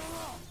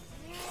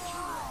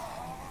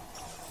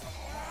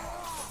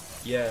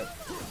 Yeah,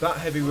 that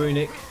heavy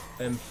runic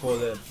for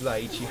the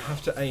blades, you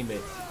have to aim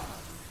it,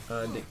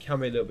 and it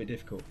can be a little bit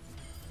difficult.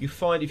 You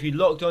find if you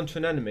locked onto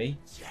an enemy,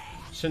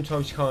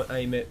 sometimes you can't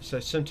aim it, so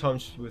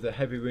sometimes with a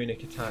heavy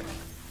runic attack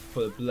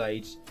for the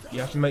blades, you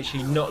have to make sure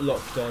you're not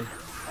locked on,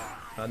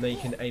 and then you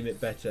can aim it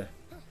better.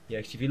 Yeah,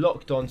 because if you're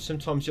locked on,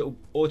 sometimes it will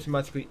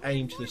automatically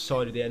aim to the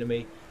side of the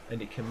enemy,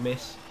 and it can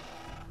miss.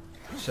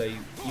 So you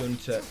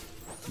want to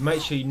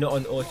make sure you're not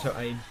on auto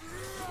aim,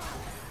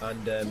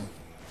 and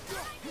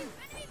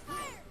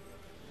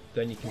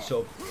then you can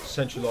sort of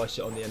centralise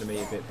it on the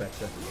enemy a bit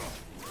better.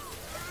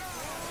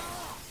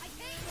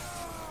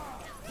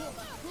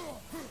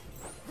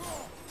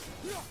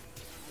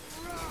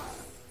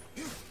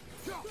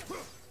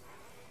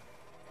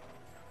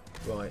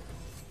 Right.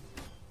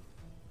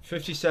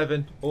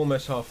 57,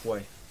 almost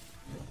halfway.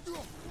 I'm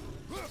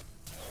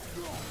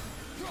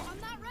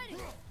not ready.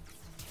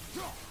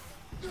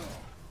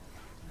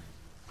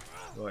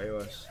 Right, who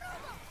else?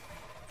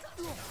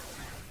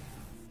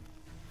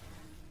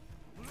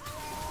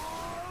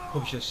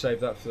 Probably should have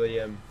saved that for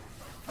the oh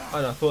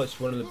no, I thought it's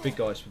one of the big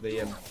guys with the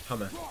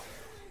hammer.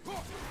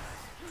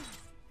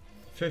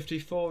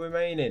 54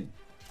 remaining.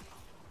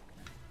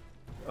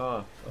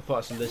 Ah, I thought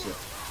it's a lizard.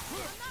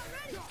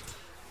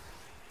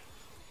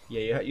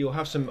 Yeah, you'll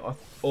have some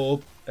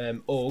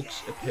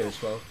orgs appear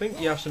as well. I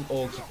think you have some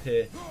orgs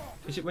appear.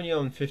 Is it when you're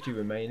on 50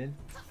 remaining?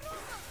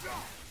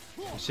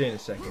 We'll see in a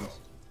second.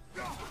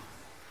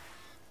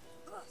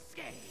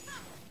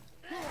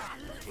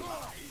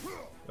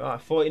 Right,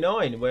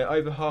 49. We're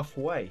over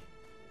halfway.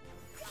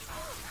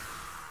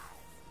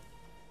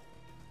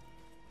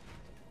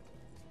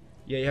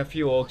 Yeah, you have a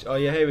few orgs. Oh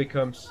yeah, here he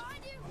comes.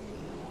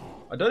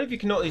 I don't know if you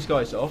can knock these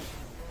guys off.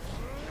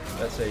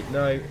 Let's see.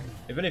 No,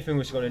 if anything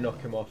was going to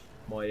knock him off,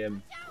 my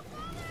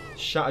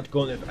Shattered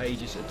Gauntlet of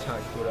Ages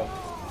attack would have.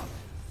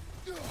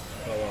 Oh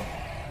well.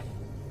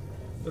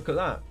 Look at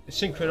that. A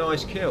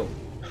synchronised kill.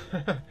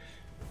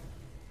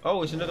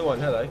 Oh, it's another one.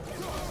 Hello. You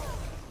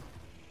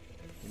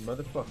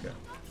motherfucker.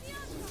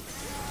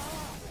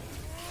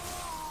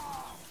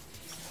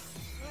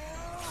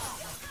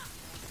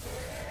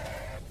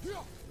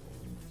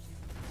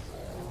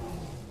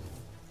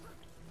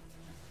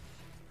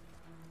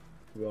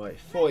 Right,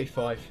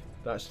 45.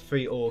 That's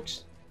 3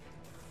 orcs.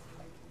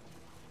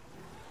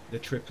 The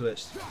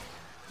triplets.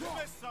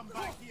 Right,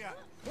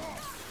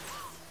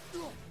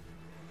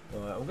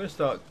 I'm going to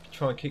start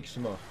trying to kick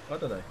some off. I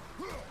don't know.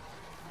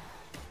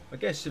 I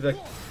guess if they're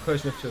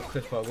close enough to a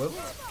cliff, I will.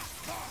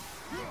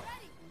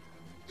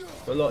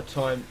 But a lot of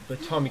time, by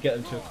the time you get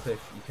them to a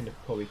cliff, you can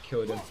probably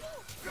kill them.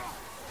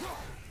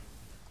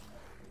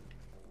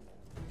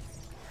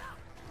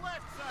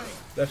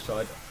 Left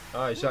side.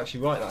 Ah, it's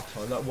actually right that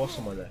time. That was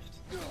on my left.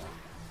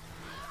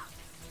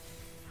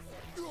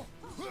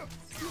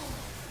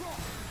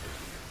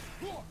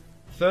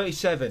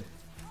 $37.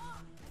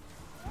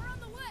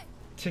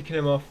 Ticking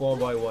them off one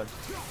by one.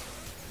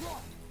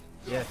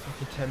 Yeah,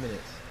 fucking 10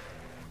 minutes.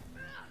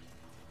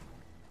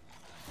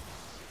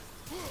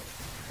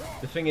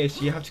 The thing is,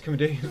 you have to come and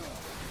do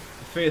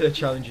 3 of the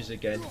challenges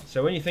again.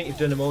 So when you think you've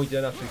done them all, you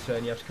don't have to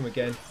return. You have to come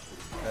again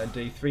and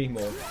do 3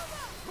 more.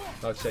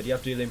 Like I said, you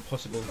have to do the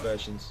impossible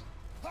versions.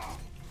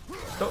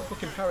 Stop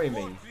fucking parrying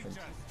me.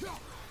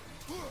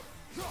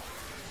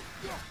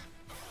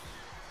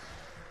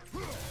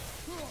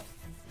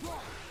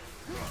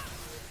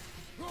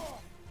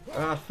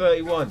 Ah,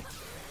 31.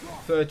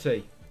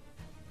 30.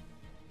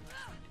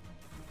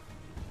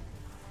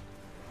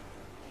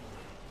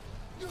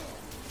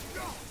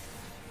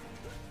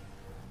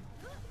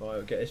 Right,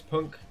 we'll get this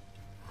punk.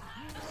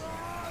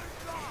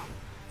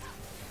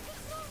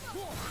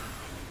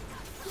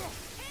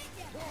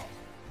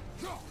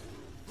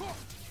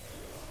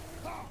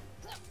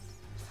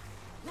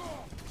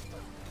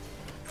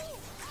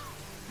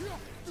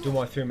 Do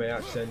my 3 minute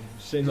axe then.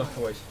 Seemed like a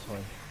waste of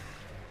time.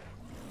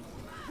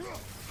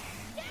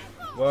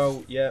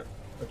 Well, yeah,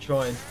 I'm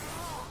trying.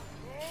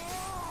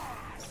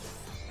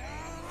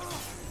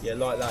 Yeah,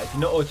 like that. If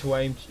you're not auto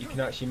aimed, you can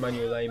actually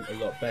manual aim a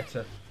lot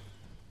better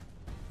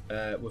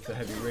with the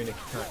heavy runic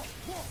attack.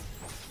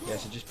 Yeah,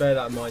 so just bear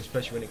that in mind,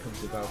 especially when it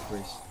comes to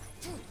Valkyries.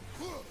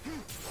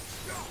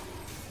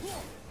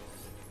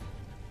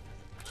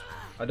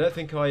 I don't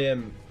think I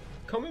can't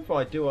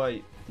remember do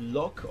I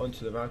lock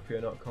onto the Valkyrie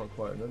or not, I can't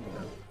quite remember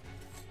now.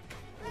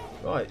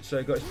 Right,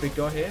 so got this big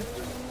guy here.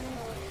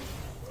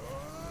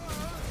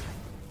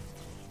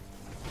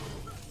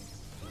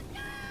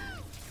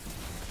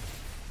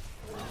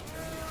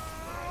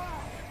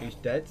 He's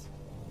dead.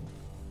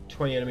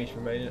 20 enemies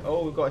remaining.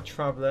 Oh, we've got a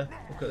traveller.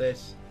 Look at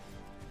this.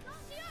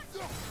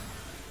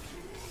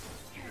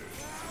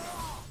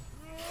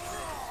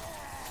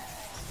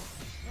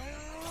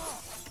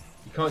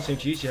 You can't seem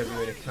to use your heavy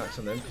runic attacks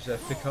on them because they're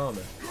thick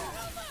armour.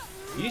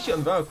 You use it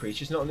on Valkyrie, it's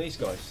just not on these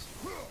guys.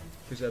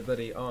 Because they're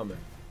bloody armour.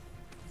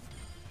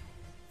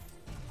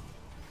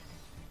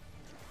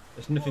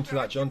 There's nothing to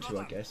latch onto,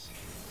 I guess.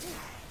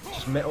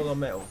 Just metal on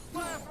metal.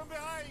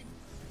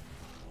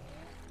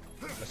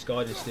 That's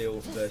Guardian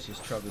Steel versus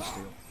Traveller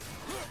Steel.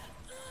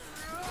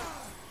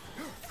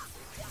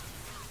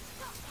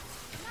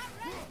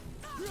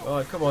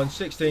 Alright, come on,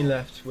 16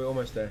 left, we're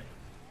almost there.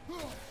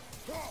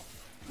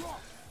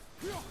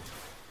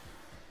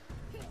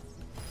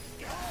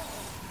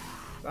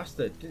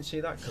 Bastard, didn't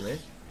see that coming.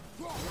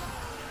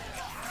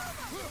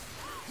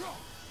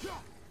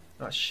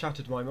 That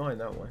shattered my mind,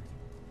 that one.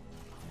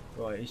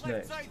 Right, he's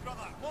next.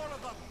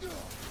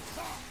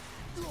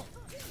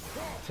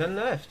 10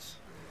 left.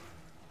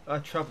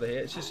 Traveller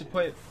here, it's just a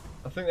point,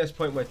 I think there's a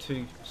point where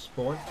 2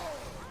 spawn.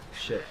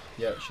 shit.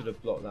 Yeah, should have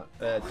blocked that.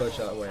 Dodged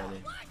that away, I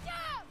mean. Watch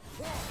out!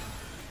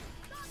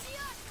 Not the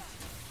Usher!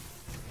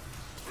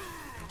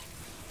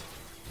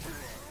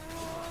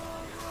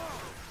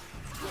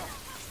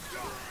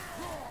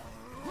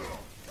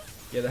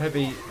 Yeah, the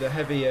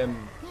heavy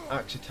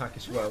axe attack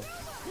as well.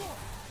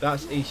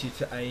 That's easy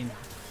to aim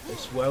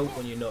as well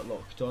when you're not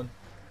locked on.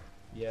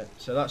 Yeah,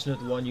 so that's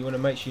another one. You want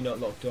to make sure you're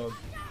not locked on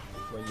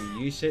when you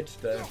use it.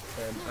 The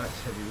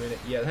axe heavy runic.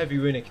 Yeah, the heavy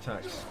runic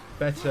attacks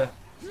better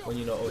when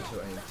you're not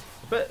auto aimed.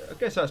 But I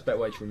guess that's a better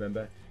way to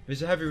remember. If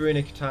it's a heavy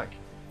runic attack,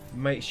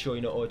 make sure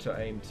you're not auto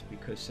aimed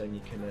because then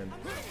you can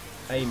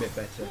aim it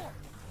better.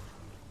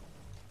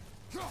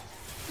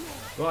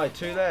 Right,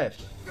 2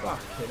 left.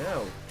 Fucking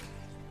hell.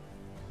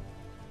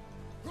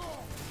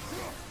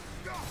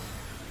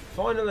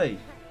 Finally!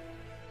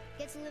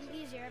 Gets a little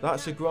easier.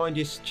 That's the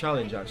grindiest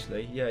challenge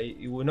actually. Yeah,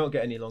 you will not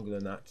get any longer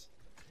than that.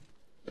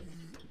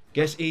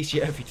 Gets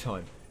easier every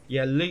time.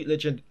 Yeah, loot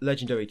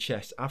legendary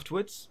chest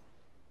afterwards.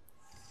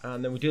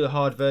 And then we do the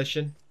hard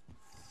version.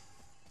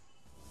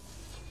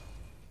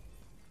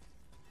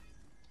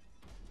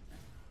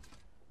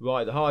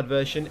 Right, the hard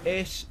version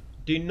is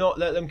do not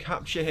let them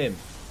capture him.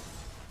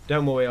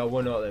 Don't worry, I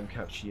will not let them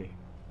capture you.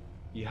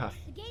 You have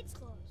The gate's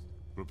closed.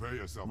 Prepare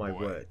yourself, my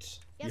boy. word.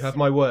 Yes, You have sir.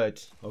 my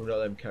word. I will not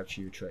let them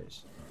capture you,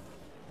 traitors.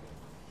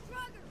 Frogger,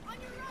 on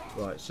your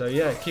right! Right, so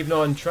yeah, keep an eye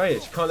on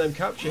traitors. Can't let them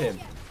capture him.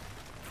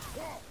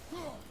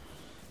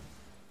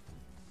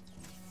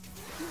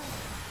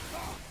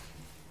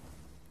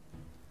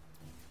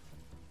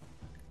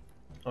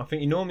 I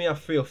think you normally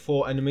have 3 or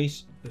 4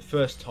 enemies the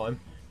first time.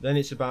 Then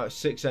it's about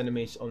 6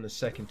 enemies on the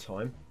second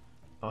time.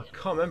 I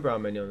can't remember how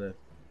many on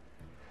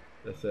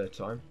the third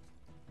time.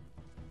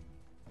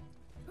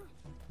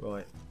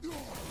 Right.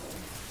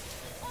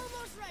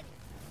 Almost ready!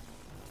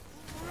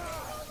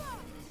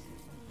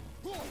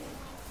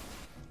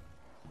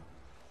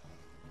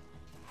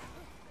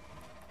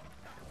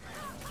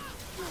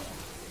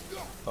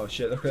 Oh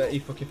shit, look at that, he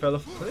fucking fell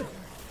off the cliff.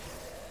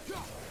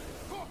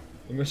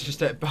 He must have just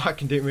stepped back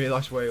and didn't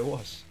realise where he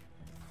was.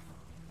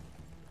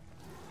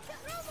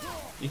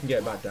 You can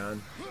get back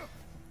down.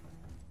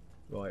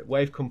 Right,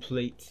 wave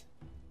complete.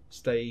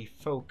 Stay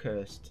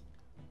focused.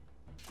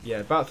 Yeah,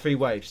 about 3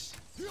 waves.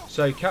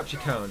 So, capture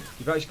count.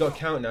 You've actually got a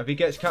count now. If he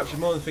gets captured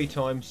more than 3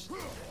 times,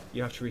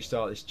 you have to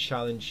restart this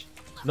challenge.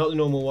 Not the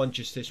normal one,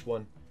 just this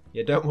one.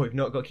 Yeah, don't worry, we've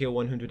not got to kill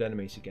 100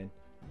 enemies again.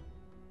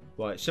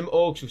 Right, some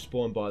orcs will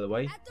spawn, by the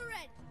way. At the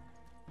ready!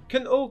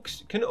 Can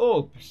orcs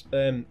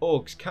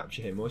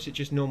capture him, or is it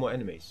just normal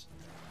enemies?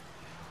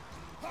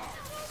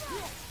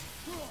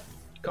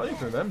 Can't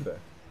even remember.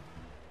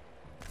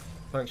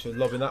 Thanks for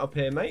lobbing that up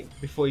here, mate,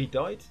 before he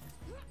died.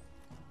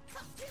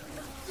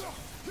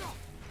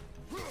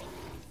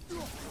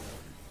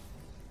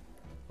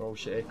 Oh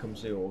shit, here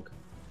comes the orc.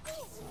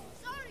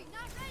 Sorry,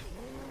 not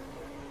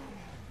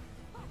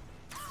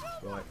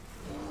ready! Right.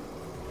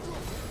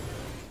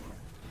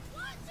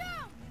 Watch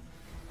out!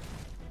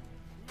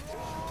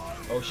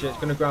 Oh shit, it's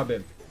gonna grab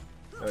him.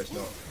 No, it's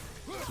not.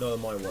 Not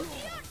on my watch.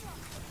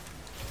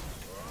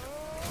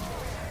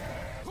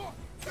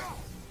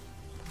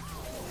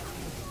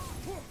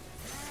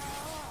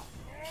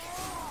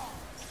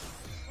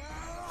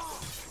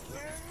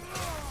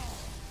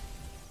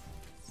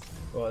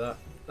 Right,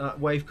 that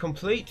wave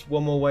complete.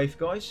 One more wave,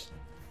 guys.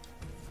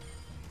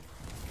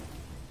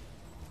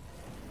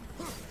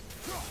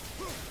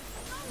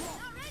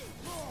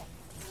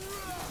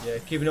 Yeah,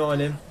 keep an eye on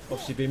him.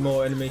 Obviously, be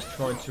more enemies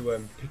trying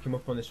to pick him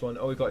up on this one.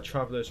 Oh, we got a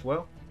traveller as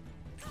well.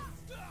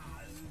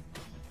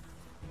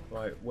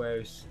 Right, where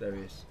is? There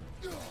he is.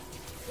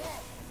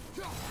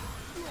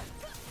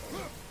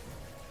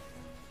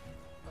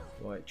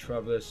 Right,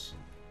 travellers.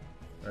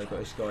 I've got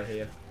this guy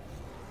here.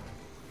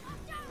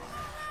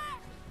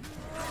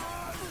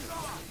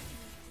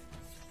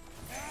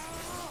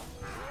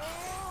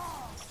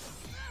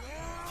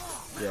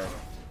 Yeah.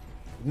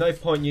 No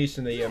point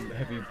using the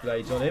heavy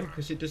blades on him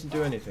because it doesn't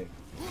do anything.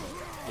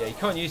 Yeah, you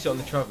can't use it on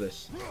the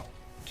travellers.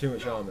 Too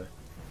much armour.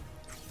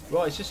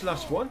 Right, it's just the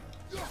last one.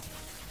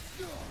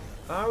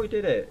 Ah, we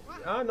did it.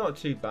 Ah, not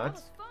too bad.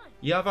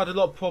 Yeah, I've had a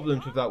lot of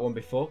problems with that one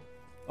before.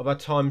 I've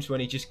had times when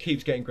he just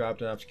keeps getting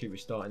grabbed and I have to keep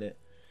restarting it.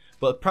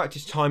 But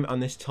practice time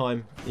and this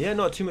time, yeah,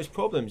 not too much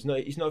problems. No,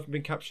 he's not even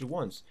been captured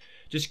once.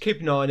 Just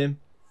keep an eye on him.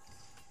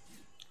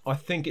 I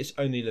think it's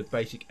only the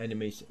basic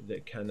enemies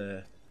that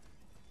can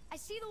I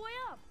see the way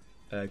up!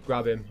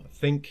 grab him, I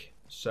think.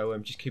 So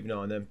just keep an eye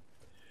on them.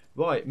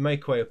 Right,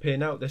 make way up here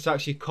now. There's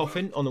actually a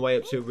coffin on the way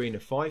up to Arena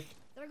 5.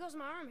 There goes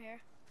my arm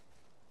here.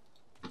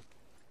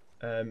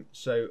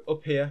 So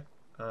up here,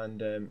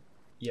 and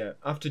yeah,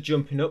 after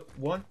jumping up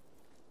well,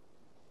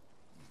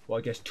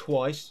 I guess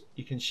twice,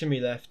 you can shimmy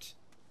left,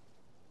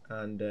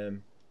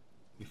 and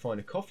you find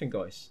a coffin,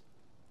 guys.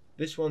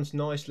 This one's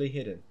nicely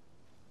hidden.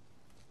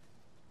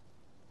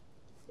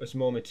 There's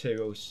more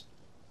materials.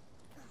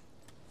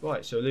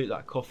 Right, so loot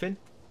that coffin.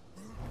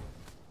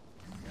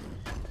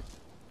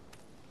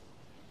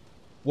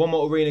 One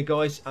more arena,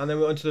 guys, and then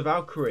we're on to the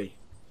Valkyrie.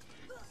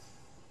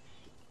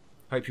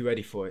 Hope you're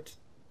ready for it.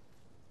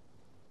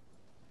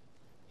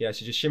 Yeah,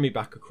 so just shimmy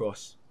back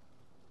across.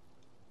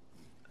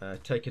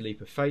 Take a leap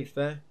of faith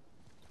there.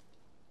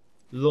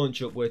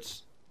 Launch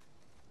upwards.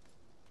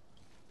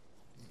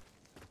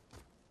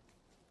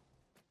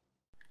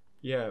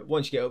 Yeah,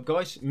 once you get up,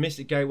 guys,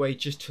 Mystic Gateway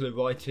just to the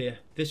right here.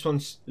 This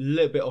one's a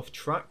little bit off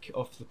track,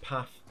 off the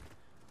path.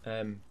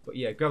 But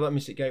yeah, grab that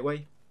Mystic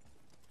Gateway.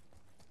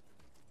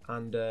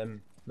 And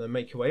then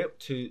make your way up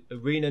to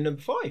arena number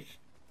 5.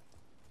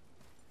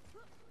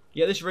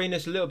 Yeah, this arena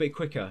is a little bit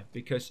quicker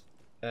because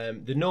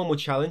the normal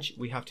challenge,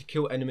 we have to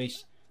kill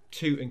enemies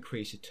to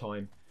increase the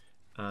time.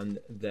 And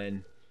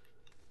then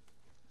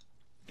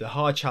the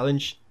hard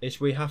challenge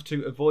is we have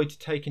to avoid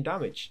taking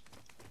damage,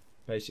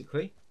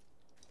 basically.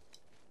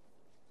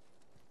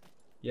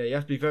 Yeah, you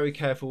have to be very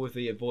careful with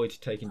the avoid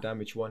taking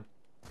damage one.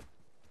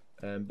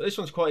 But this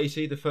one's quite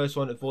easy. The first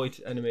one,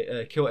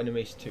 kill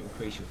enemies to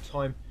increase your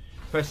time.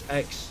 Press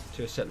X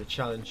to accept the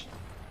challenge.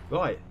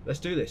 Right, let's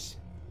do this.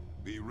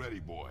 Be ready,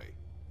 boy.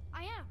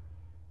 I am.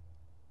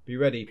 Be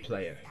ready,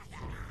 player.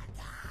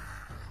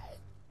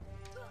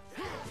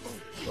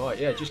 Right,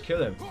 yeah, just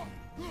kill him.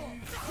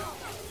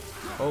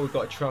 Oh, we've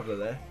got a traveller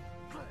there.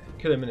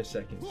 Kill him in a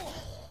second.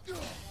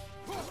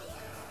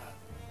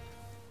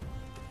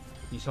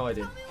 He's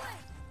hiding.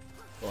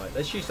 Right,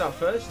 let's use that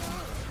first.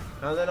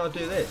 And then I'll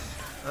do this.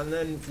 And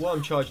then while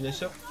I'm charging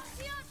this up,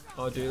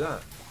 I'll do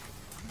that.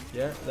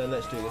 Yeah, then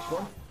let's do this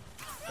one.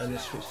 And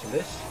let's switch to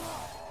this.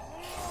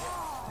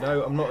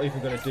 No, I'm not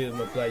even going to do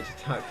my blade's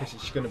attack because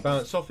it's going to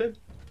bounce off him.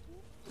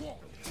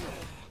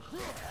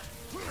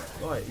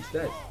 Right, he's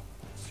dead.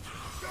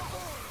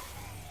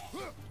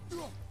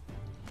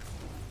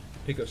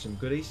 Pick up some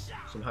goodies,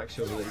 some hack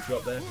silver that he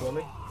dropped there for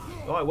me.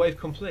 Right, wave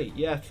complete.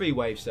 Yeah, 3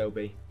 waves there'll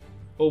be.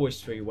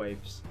 Always 3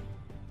 waves.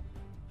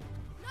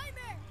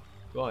 Nightmare.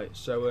 Right,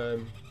 so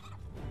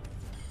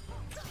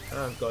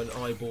I've got an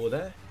eyeball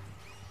there.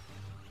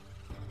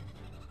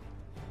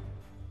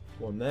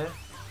 One there.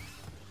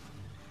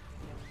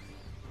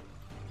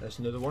 There's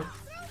another one.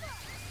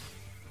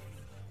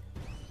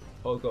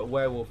 Oh, I've got a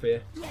werewolf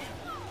here.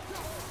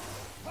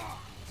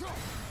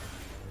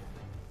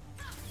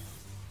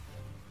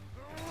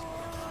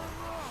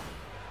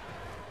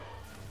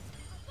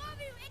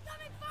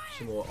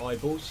 Some more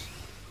eyeballs.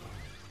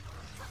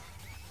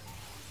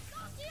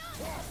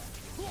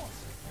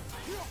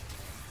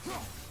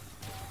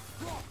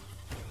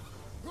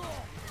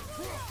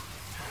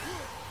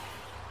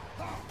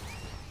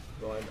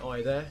 Right, an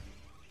eye there.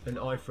 An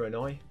eye for an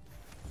eye.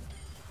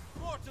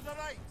 More to the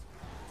right.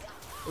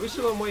 Are we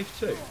still on wave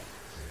 2?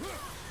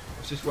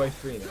 It's just wave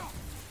 3 now.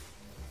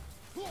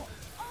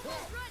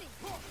 Almost ready.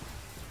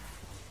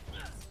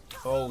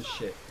 Oh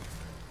shit.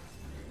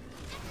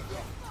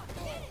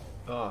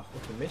 Ah,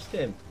 fucking missed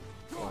him.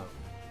 Wow.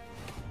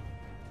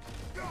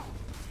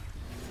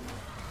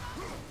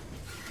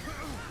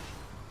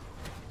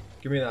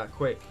 Give me that,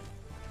 quick.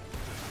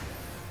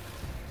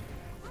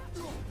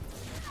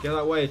 Get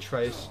that way,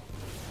 Trace.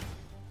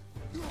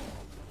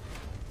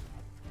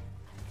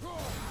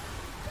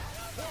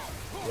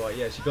 Right,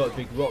 yes, you got a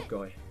big rock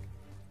guy.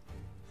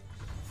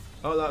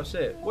 Oh, that's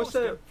it. What's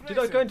the? Did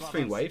I go into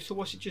 3 waves or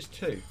was it just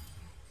 2?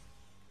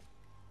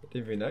 I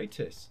didn't even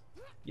notice.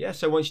 Yeah,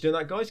 so once you're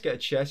done that, guys, get a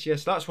chest.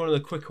 Yes, that's one of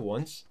the quicker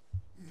ones.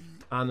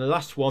 And the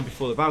last one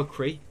before the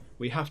Valkyrie,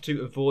 we have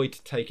to avoid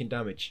taking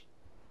damage.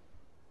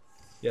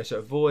 Yeah, so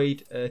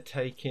avoid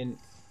taking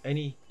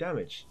any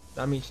damage.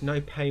 That means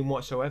no pain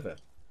whatsoever.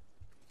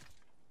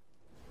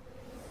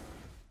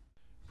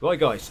 Right,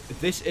 guys,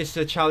 this is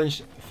the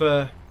challenge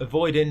for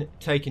avoiding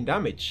taking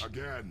damage.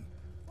 Again.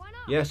 Why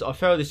not? Yes, I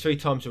failed this 3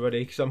 times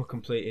already because I'm a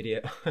complete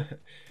idiot.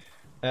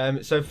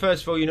 So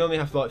first of all, you normally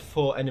have like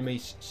 4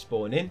 enemies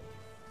spawn in.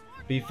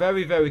 Be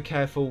very, very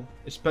careful,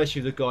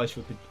 especially the guys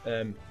with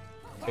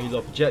who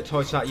lob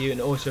projectiles at you, and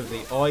also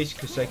the eyes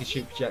because they can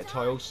shoot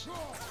projectiles.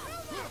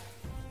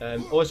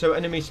 Also,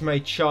 enemies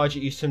may charge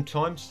at you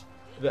sometimes.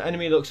 If the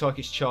enemy looks like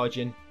it's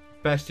charging,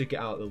 best to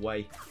get out of the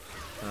way.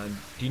 And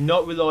do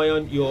not rely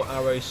on your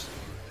arrows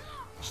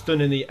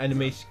stunning the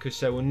enemies because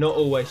they will not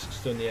always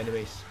stun the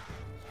enemies.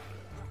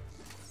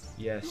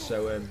 Yeah,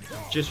 so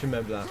just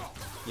remember that.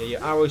 Yeah,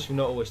 your arrows will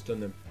not always stun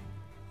them.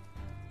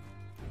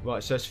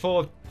 Right, so it's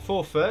 4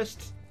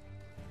 first.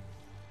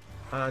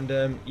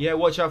 And yeah,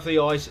 watch out for the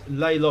eyes.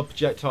 Lay lob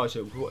projectiles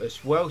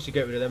as well, so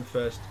get rid of them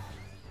first.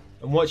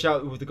 And watch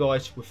out with the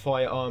guys with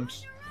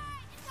firearms.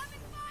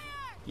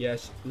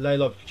 Yes, lay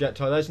lob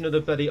projectile. There's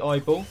another bloody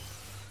eyeball.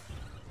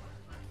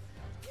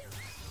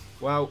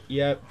 Wow,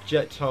 yeah,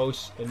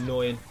 projectiles,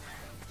 annoying.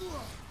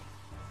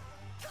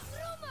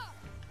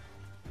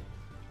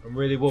 I'm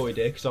really worried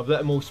here because I've let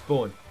them all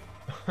spawn.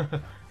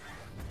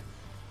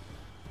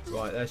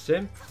 Right, that's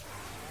him.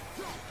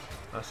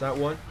 That's that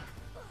one.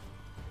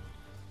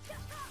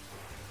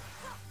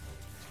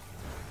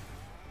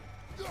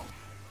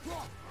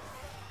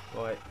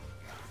 Right.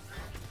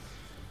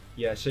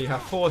 Yeah, so you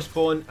have 4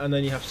 spawn and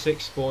then you have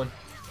 6 spawn.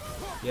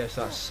 Yes,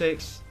 that's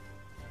 6.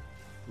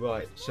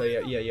 Right, so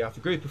yeah, you have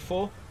a group of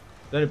 4.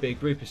 Then it'll be a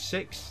group of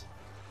 6.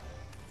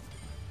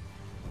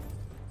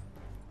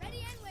 Ready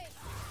and wait.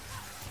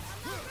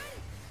 I'm not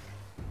ready.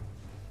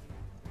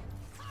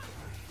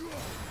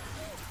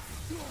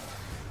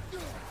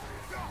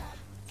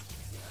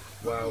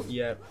 wow,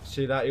 yeah.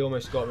 See that? He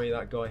almost got me,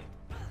 that guy.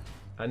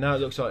 And now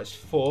it looks like it's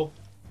 4.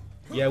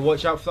 Yeah,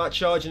 watch out for that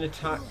charge and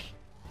attack.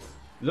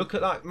 Look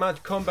at that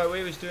mad combo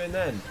he was doing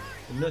then.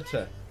 The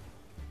nutter.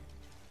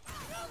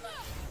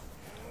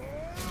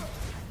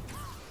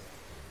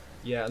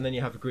 Yeah, and then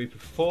you have a group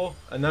of 4.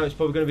 And now it's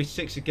probably going to be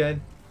 6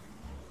 again.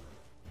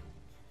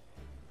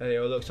 There you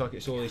go, it looks like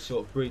it's all these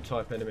sort of brute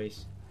type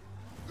enemies.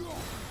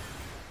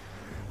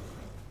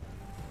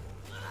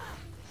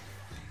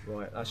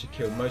 Right, that should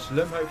kill most of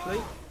them,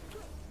 hopefully.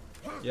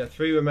 Yeah,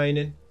 3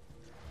 remaining.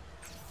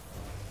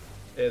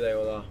 Here they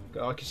all are.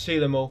 I can see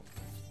them all.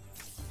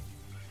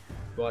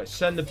 Right,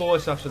 send the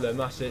boys after them.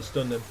 That's it,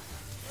 stun them.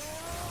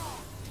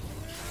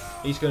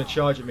 He's going to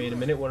charge at me in a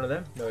minute, one of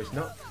them. No, he's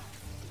not.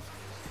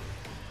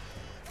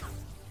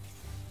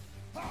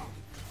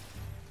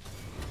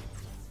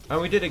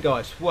 And we did it,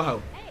 guys.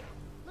 Wow.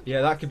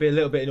 Yeah, that could be a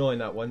little bit annoying,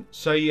 that one.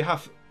 So you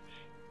have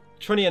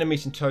 20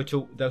 enemies in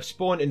total. They'll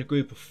spawn in a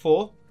group of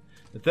 4,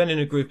 then in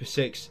a group of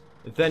 6,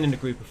 then in a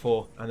group of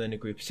 4, and then a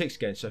group of 6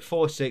 again. So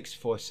 4, 6,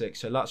 4, 6.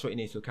 So that's what you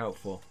need to look out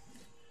for.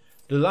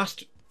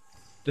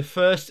 The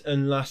first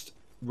and last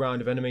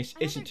round of enemies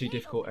isn't too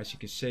difficult, as you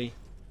can see.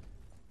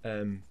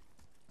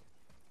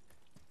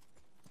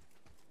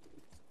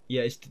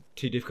 Yeah, it's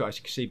too difficult, as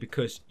you can see,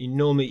 because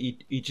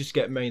you just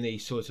get mainly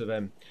sort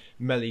of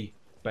melee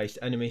based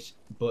enemies,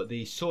 but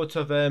the sort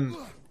of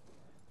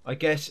I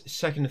guess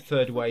second and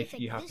third wave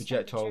you have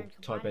projectile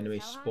type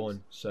enemies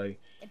spawn. So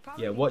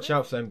yeah, watch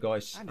out for them,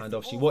 guys, and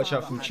obviously watch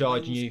out for them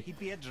charging you.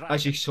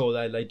 As you saw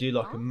there, they do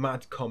like a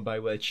mad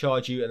combo where they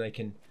charge you and they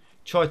can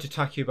try to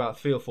attack you about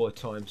 3 or 4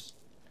 times.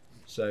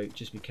 So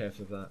just be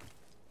careful of that.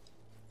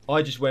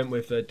 I just went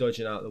with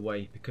dodging out of the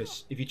way,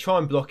 because if you try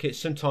and block it,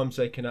 sometimes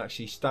they can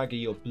actually stagger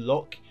your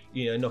block,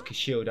 you know, knock your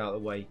shield out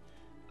of the way,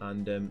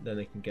 and then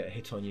they can get a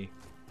hit on you.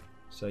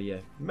 So yeah,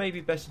 maybe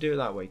best to do it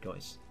that way,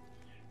 guys.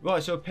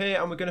 Right, so up here,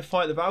 and we're going to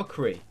fight the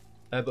Valkyrie.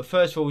 But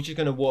first of all, we're just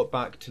going to walk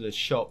back to the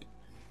shop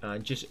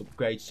and just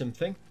upgrade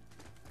something,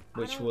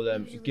 which will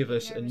give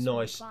us a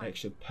nice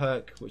extra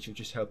perk, which will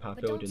just help our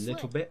build a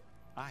little bit.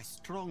 I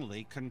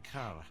strongly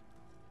concur.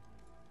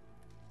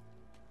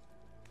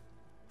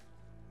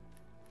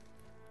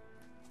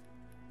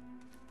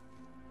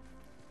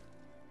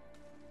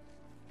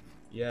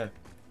 Yeah,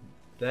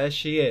 there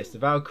she is, the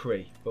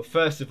Valkyrie. But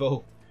first of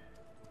all,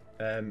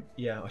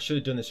 yeah, I should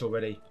have done this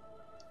already.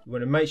 You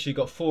want to make sure you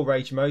got full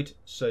rage mode,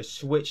 so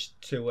switch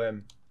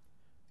to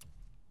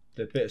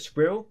the bit of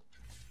squirrel.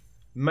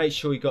 Make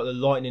sure you got the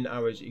lightning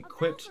arrows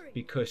equipped,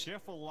 because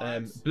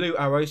blue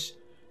arrows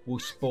will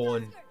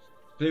spawn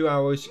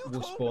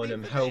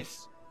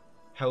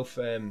health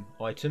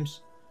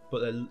items,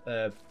 but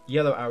the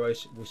yellow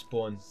arrows will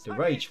spawn the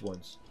rage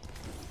ones.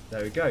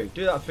 There we go.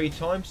 Do that 3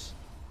 times,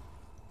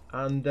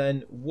 and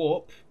then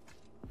warp.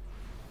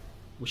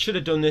 We should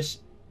have done this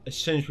as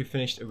soon as we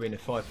finished Arena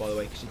 5, by the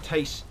way, because it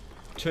takes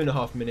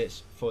 2.5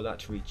 minutes for that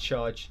to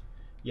recharge.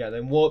 Yeah,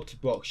 then warp to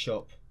Brock's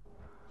shop,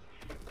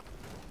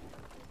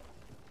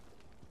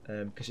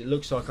 because it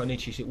looks like I need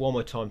to use it one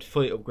more time to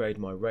fully upgrade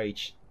my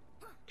rage.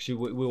 Because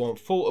we want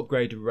full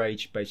upgraded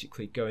rage,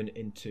 basically, going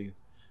into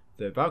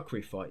the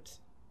Valkyrie fight.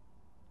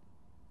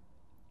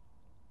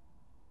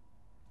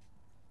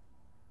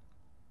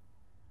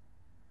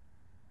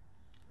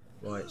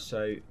 Right,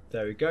 so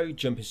there we go.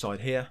 Jump inside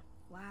here.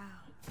 Wow.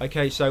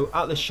 Okay, so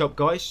at the shop,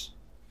 guys,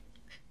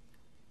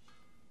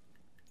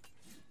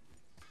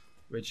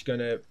 we're just going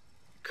to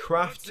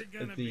craft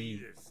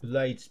the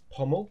blade's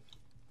pommel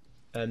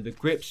and the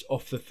grips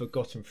off the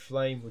Forgotten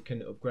Flame. We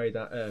can upgrade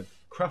that,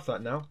 craft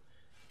that now.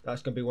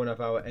 That's going to be one of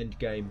our end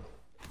game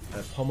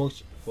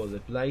pommels for the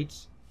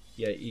blades.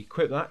 Yeah, you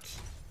equip that,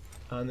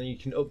 and then you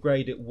can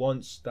upgrade it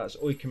once. That's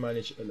all you can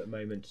manage at the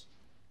moment.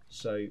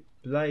 So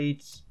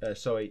blades,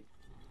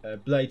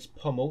 blades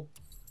pommel,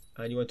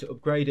 and you want to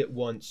upgrade it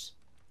once.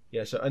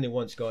 Yeah, so only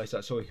once, guys.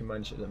 That's all you can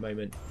manage at the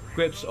moment.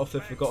 Grips off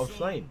the Forgotten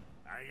Flame.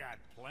 I got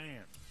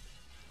plans.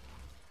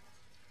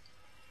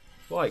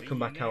 Right, come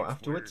back out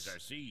afterwards.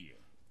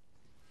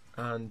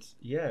 And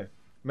yeah,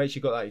 make sure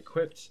you got that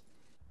equipped.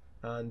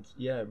 And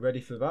yeah, ready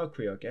for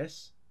Valkyrie, I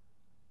guess.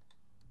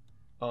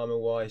 Armor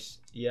wise,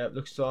 yeah,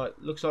 looks like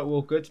we're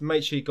all good.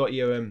 Make sure you got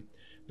your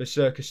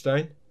Berserker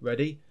Stone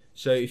ready.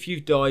 So if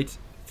you've died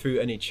through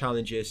any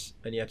challenges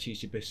and you had to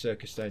use your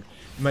Berserker Stone,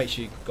 make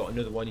sure you've got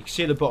another one. You can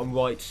see at the bottom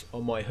right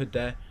on my HUD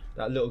there,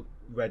 that little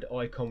red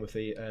icon with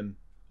the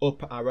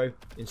up arrow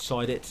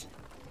inside it.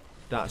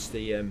 That's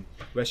the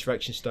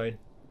Resurrection Stone.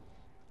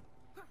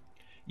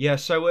 Yeah,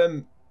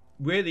 so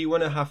really you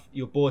want to have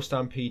your Boar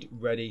Stampede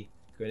ready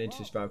going into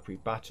this Valkyrie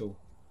battle.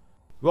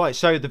 Right,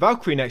 so the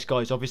Valkyrie next,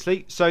 guys,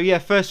 obviously. So yeah,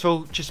 first of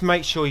all, just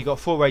make sure you got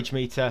full rage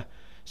meter.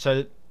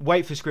 So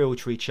wait for Squirrel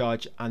to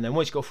recharge, and then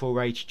once you've got full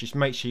rage, just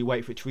make sure you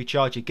wait for it to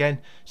recharge again,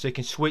 so you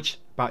can switch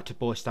back to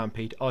Boar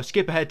Stampede. I'll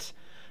skip ahead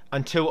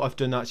until I've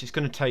done that, so it's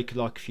going to take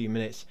like a few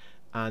minutes,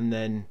 and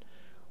then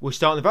we'll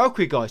start on the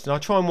Valkyrie, guys. And I'll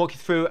try and walk you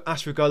through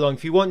as we go along.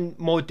 If you want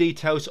more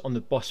details on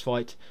the boss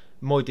fight,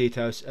 more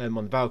details on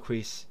the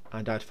Valkyries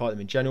and how to fight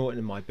them in general and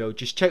in my build,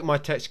 just check my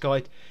text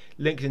guide,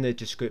 Links in the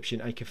description,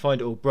 and you can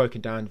find it all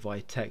broken down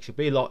via text. It'll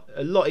be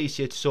a lot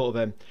easier to sort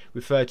of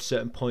refer to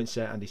certain points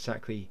there and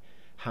exactly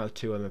how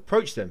to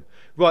approach them.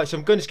 Right, so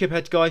I'm going to skip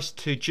ahead, guys,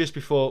 to just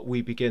before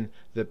we begin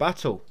the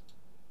battle.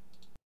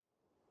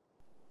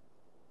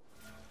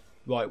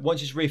 Right,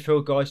 once it's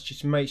refilled, guys,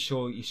 just make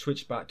sure you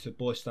switch back to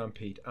Boy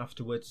Stampede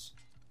afterwards.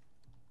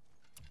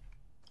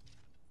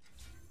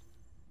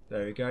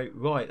 There we go.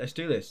 Right, let's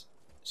do this.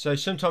 So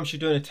sometimes she'll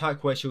do an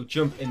attack where she'll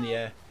jump in the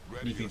air.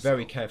 You need to be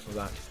very careful of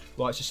that.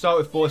 Right, so start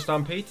with Boy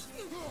Stampede.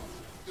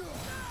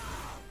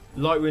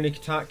 Light runic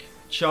attack.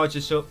 Charge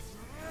this up.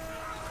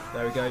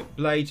 There we go.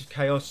 Blades of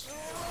Chaos.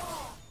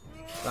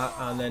 That,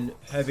 and then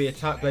heavy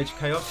attack, Blades of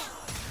Chaos.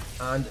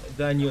 And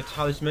then your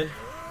talisman.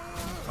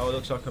 Oh, it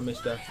looks like I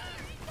missed her.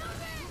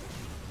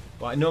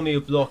 Right, normally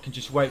you block and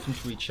just wait for them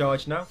to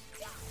recharge now.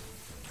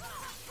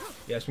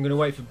 Yes, I'm going to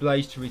wait for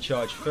Blades to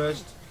recharge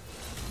first.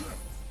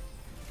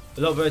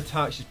 A lot of her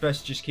attacks, it's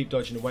best to just keep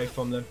dodging away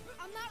from them.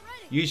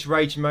 Use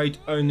Rage Mode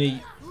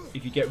only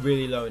if you get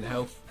really low in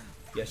health.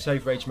 Yeah,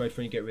 save Rage Mode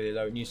for when you get really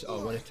low and use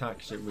R1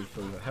 attack so it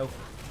refill your health.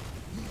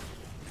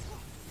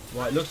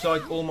 Right, looks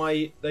like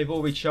they've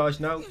all recharged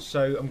now,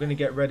 so I'm going to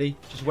get ready.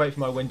 Just wait for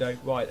my window.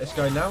 Right, let's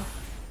go now.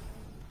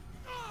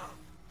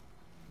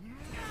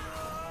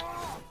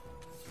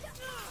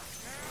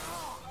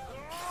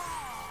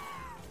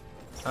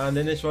 And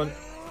then this one,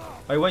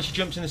 when she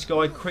jumps in the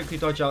sky, quickly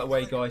dodge out of the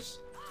way, guys.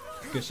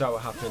 Because that will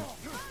happen.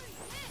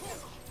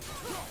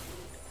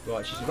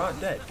 Right, she's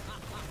about dead.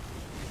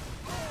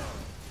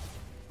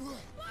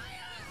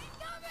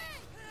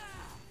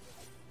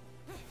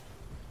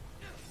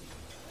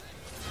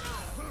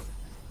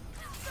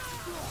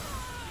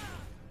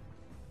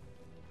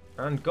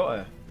 And got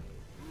her.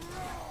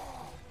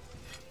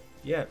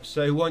 Yep,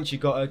 so once you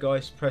got her,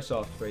 guys, press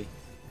R3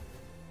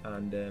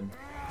 and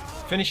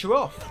finish her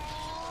off.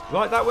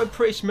 Right, that went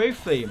pretty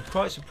smoothly. I'm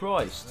quite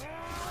surprised.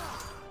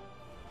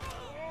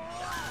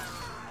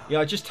 Yeah,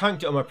 I just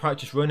tanked it on my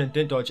practice run and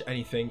didn't dodge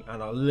anything,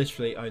 and I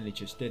literally only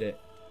just did it.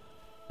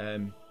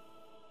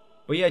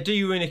 But yeah, do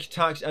your runic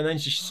attacks and then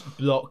just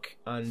block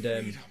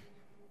and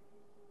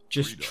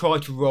just try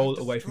to roll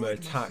away from her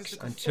attacks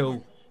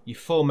until your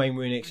 4 main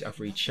runics have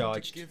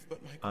recharged,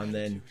 and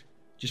then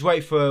just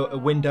wait for a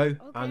window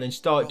and then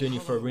start doing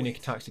your 4 runic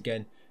attacks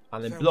again,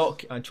 and then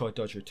block and try to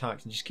dodge her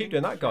attacks, and just keep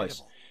doing that,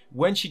 guys.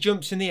 When she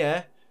jumps in the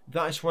air,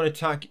 that is one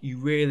attack you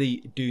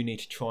really do need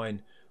to try and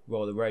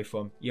roll away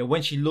from. Yeah,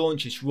 when she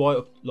launches right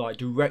up, like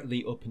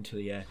directly up into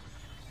the air,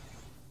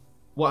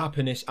 what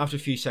happens is after a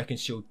few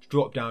seconds she'll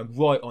drop down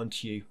right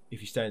onto you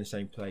if you stay in the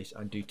same place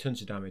and do tons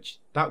of damage.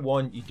 That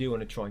one you do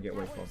want to try and get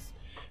away from.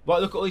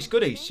 Right, look at all these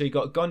goodies. So you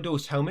got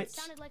Gondor's helmet.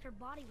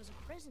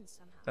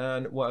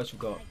 And what else we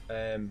got?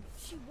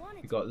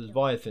 We got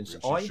Leviathan's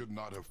eye.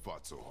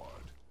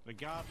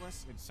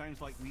 Regardless, it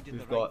sounds like we did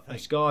We've the right got thing.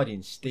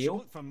 Asgardian steel.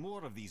 Look for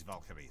more of these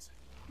Valkyries.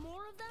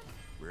 More of them?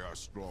 We are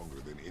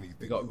stronger than anything.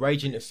 We've got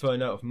Raging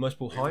Inferno of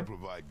Muspelheim.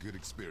 Provide good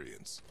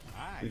experience.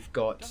 Aye, We've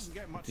got doesn't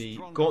get much the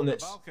stronger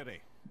gauntlets than the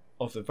Valkyrie.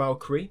 of the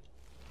Valkyrie.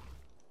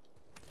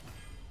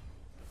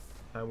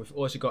 And we've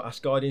also got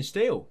Asgardian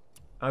steel.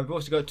 And we've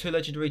also got 2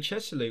 legendary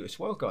chests to loot as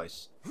well,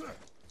 guys.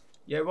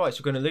 Yeah, right,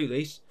 so we're going to loot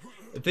these.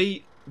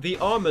 The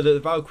armour that the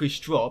Valkyries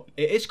drop,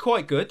 it is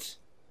quite good,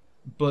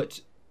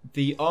 but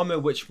the armour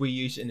which we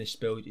use in this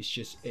build is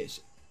just,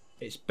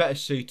 it's better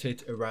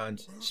suited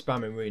around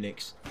spamming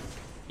runics.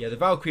 Yeah, the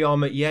Valkyrie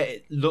armour, yeah,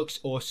 it looks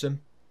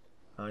awesome.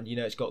 And, you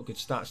know, it's got good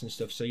stats and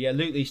stuff. So, yeah,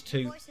 loot these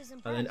 2.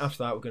 And then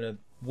after that, we're going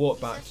to walk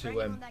back to,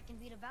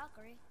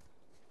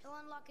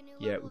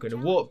 yeah, we're going to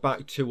walk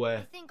back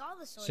to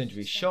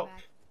Cindery's shop.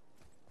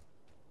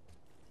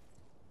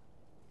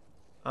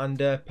 And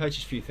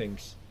purchase a few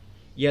things.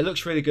 Yeah, it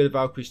looks really good,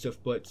 Valkyrie stuff,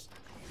 but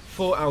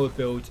for our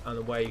build and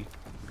the way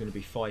we're going to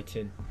be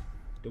fighting,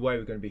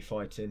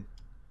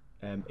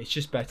 it's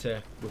just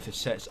better with the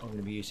sets I'm going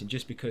to be using,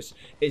 just because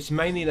it's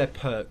mainly their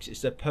perks.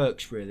 It's their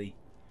perks, really.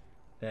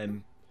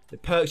 The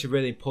perks are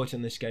really important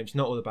in this game. It's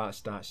not all about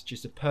stats.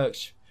 Just the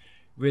perks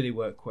really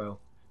work well.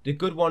 The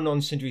good one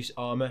on Cindery's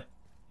armor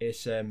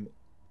is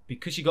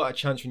because you got a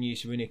chance when you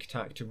use a runic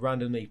attack to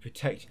randomly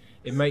protect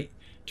it,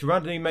 to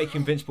randomly make you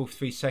invincible for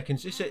 3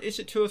 seconds. Is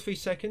it 2 or 3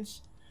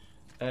 seconds?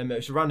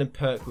 It's a random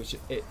perk which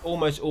it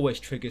almost always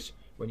triggers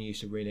when you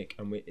use a runic,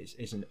 and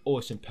it's an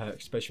awesome perk,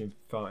 especially when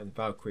fighting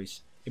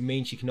Valkyries. It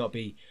means you cannot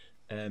be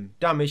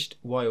damaged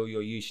while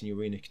you're using your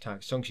runic attack,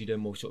 as long as you do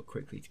them all sort of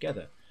quickly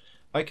together.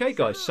 Okay,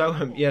 guys.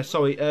 So yeah,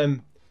 sorry.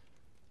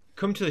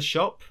 Come to the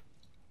shop,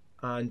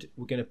 and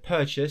we're going to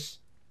purchase.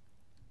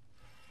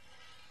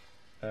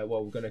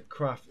 Well, we're going to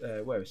craft.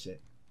 Where is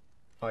it?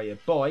 Oh yeah,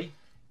 buy.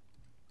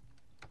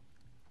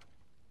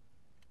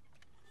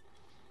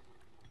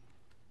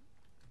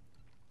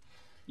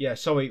 Yeah,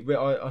 sorry,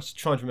 I was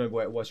trying to remember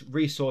where it was.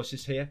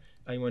 Resources here,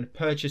 and you want to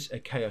purchase a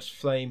Chaos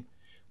Flame,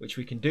 which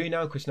we can do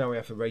now because now we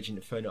have the Raging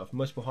Inferno of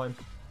Muspelheim.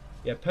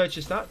 Yeah,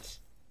 purchase that,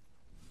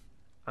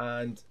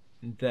 and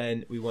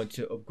then we want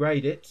to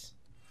upgrade it.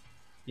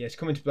 Yes,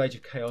 come into Blades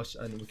of Chaos,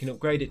 and we can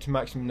upgrade it to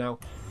maximum now.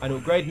 And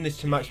upgrading this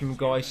to maximum,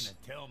 guys,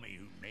 Tell me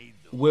who made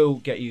will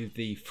get you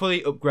the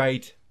fully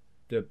upgrade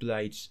the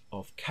Blades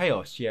of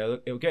Chaos. Yeah,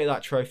 it'll get you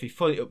that trophy,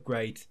 fully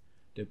upgrade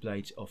the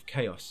Blades of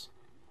Chaos.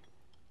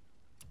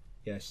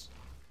 Yes.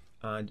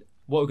 And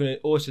what we're going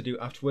to also do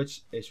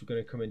afterwards is we're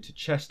going to come into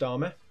chest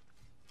armor.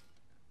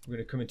 We're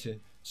going to come into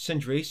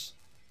Sindri's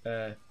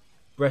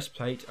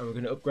breastplate, and we're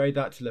going to upgrade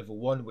that to level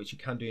 1, which you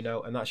can do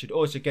now. And that should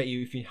also get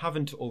you, if you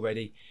haven't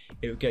already,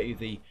 it will get you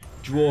the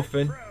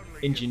Dwarfen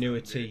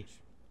Ingenuity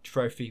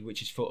trophy,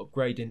 which is for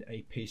upgrading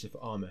a piece of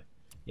armor.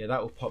 Yeah,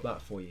 that will pop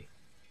that for you.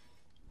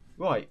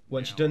 Right,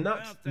 once you've done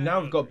that,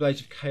 now we've got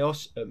Blades of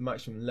Chaos at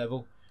maximum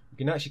level. We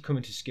can actually come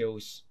into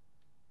skills,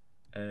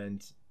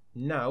 and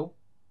now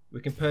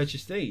we can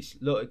purchase these.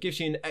 Look, it gives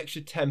you an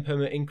extra 10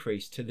 permanent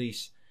increase to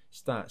these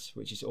stats,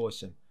 which is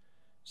awesome.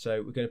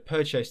 So we're going to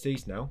purchase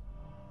these now.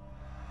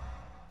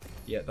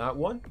 Yeah, that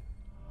one,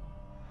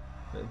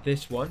 and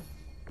this one,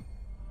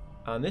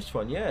 and this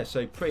one. Yeah,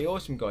 so pretty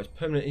awesome, guys.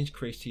 Permanent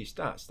increase to your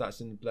stats. That's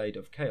in the Blade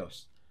of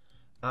Chaos,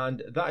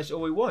 and that is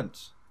all we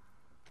want.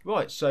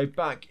 Right, so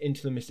back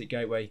into the Mystic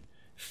Gateway.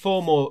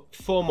 Four more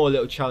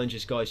little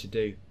challenges, guys, to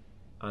do,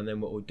 and then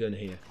we're all done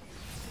here.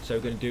 So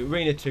we're going to do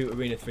Arena 2,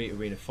 Arena 3,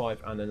 Arena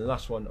 5, and then the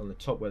last one on the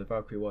top where the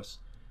Valkyrie was.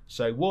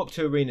 So warp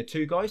to Arena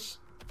 2, guys.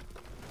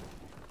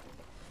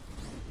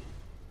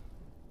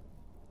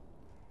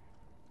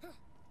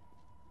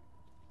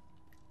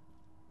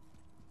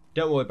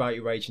 Don't worry about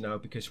your rage now,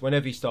 because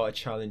whenever you start a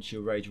challenge,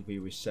 your rage will be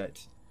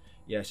reset.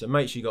 Yeah, so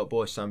make sure you got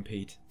Boy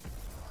Stampede.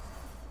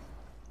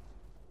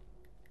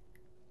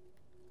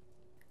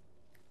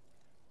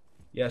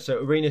 Yeah,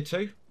 so Arena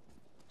 2.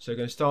 So we're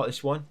going to start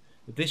this one.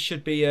 This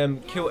should be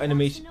kill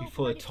enemies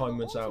before the time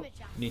runs out.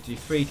 You need to do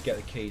 3 to get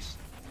the keys.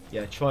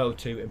 Yeah, trial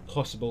 2,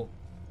 impossible.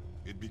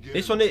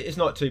 This one is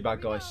not too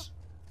bad, guys.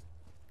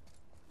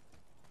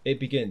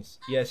 It begins.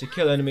 Yeah, so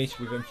kill enemies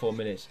within 4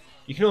 minutes.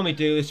 You can only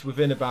do this with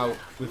about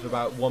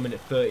 1 minute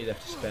 30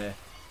 left to spare.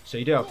 So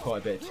you do have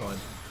quite a bit of time.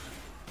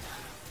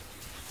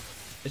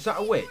 Is that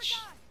a witch?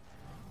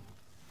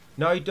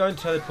 No, don't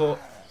teleport.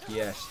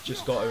 Yes,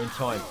 just got her in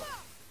time.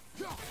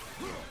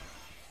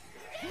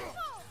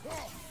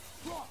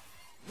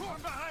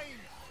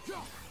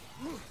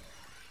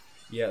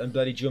 Yeah, and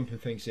bloody jumping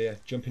things here.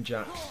 Jumping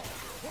jacks.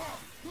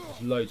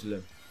 There's loads of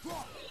them.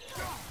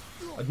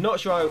 I'm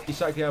not sure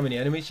exactly how many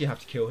enemies you have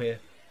to kill here.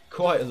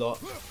 Quite a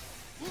lot.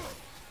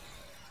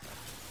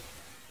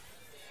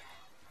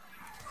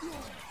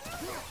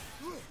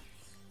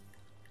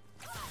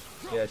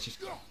 Yeah, it's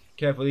just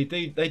careful. They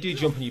do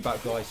jump on you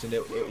back, guys, and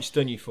it will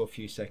stun you for a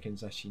few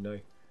seconds, as you know.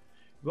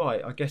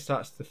 Right, I guess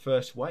that's the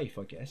first wave,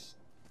 I guess.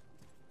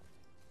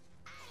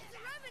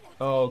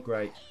 Oh,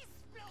 great.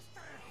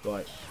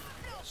 Right.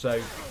 So,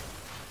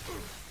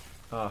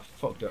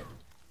 fucked up.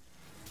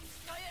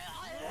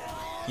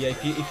 Yeah,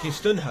 if you can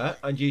stun her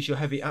and use your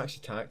heavy axe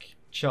attack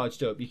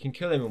charged up, you can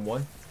kill him in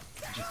one,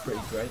 which is pretty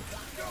great.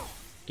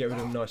 Get rid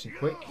of him nice and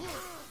quick.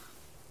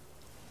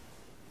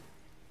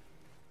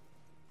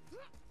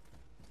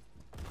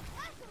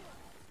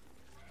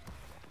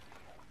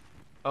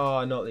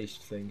 Ah, not these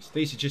things.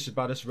 These are just as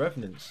bad as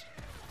revenants.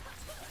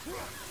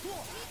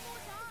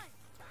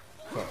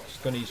 I was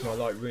going to use my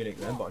light runic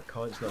then, but I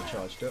can't. It's not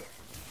charged up.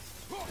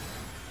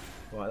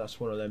 Right, that's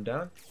one of them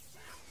down.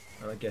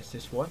 And I guess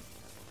this one.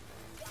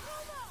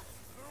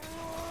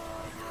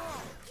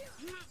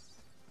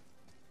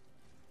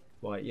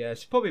 Right, yeah,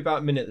 it's probably about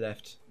a minute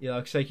left. Yeah,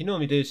 like I say, you can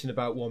normally do this in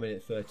about 1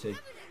 minute 30.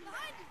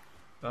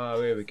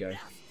 Oh, here we go.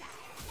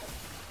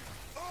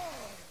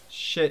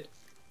 Shit.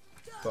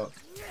 Fuck.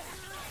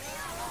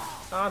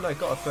 Ah, no,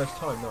 got it first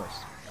time.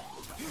 Nice.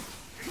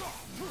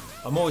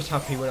 I'm always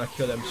happy when I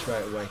kill them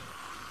straight away.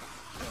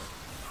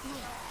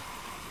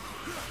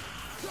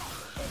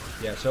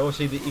 Yeah, so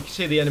obviously you can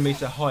see the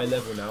enemies are high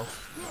level now.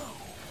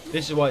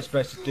 This is why it's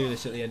best to do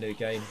this at the end of the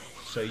game,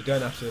 so you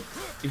don't have to.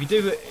 If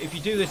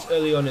you do this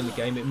early on in the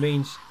game, it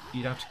means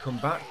you'd have to come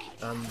back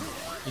and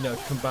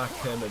come back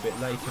a bit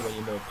later when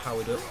you're more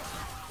powered up.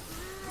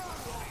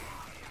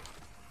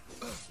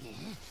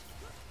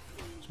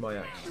 It's my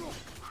axe.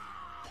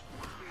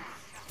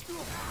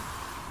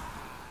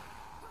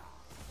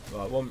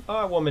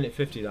 Right, 1 minute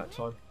 50 that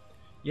time.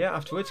 Yeah,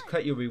 afterwards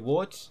collect your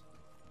rewards.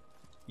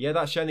 Yeah,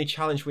 that's the only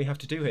challenge we have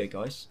to do here,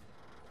 guys.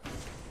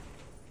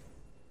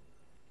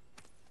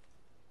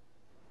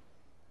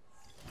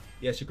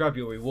 Yeah, so grab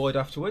your reward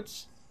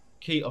afterwards.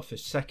 Key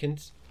offers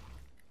seconds.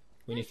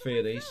 We need 3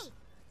 of these.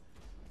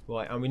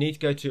 Right, and we need to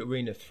go to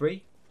Arena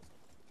 3.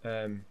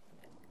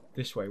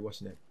 This way,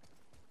 wasn't it?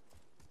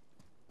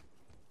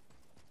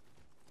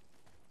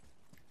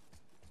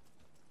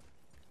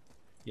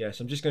 Yeah,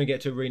 so I'm just going to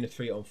get to Arena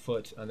 3 on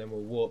foot, and then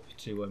we'll warp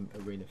to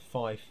Arena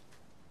 5.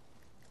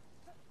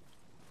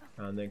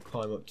 And then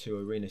climb up to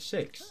Arena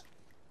 6.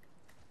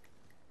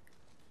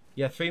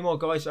 Yeah, 3 more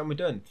guys and we're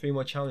done. 3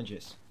 more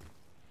challenges.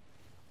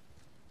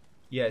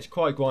 Yeah, it's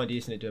quite grindy,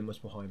 isn't it, doing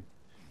Muspelheim?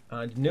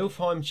 And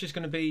Nilfheim's just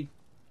going to be...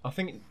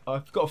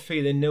 I've got a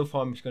feeling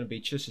Nilfheim is going to be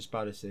just as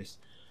bad as this.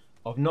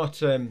 I've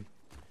not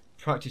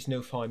practiced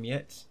Nilfheim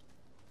yet.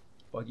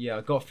 But yeah,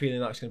 I've got a feeling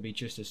that's going to be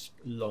just as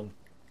long.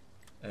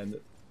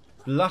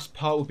 The last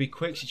part will be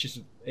quick.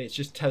 It's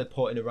just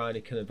teleporting around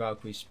in kind of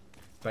Valkyries,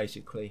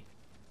 basically.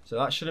 So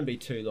that shouldn't be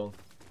too long.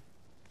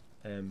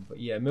 But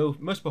yeah,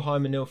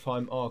 Muspelheim and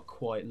Niflheim are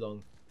quite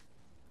long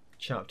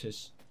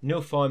chapters.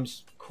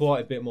 Niflheim's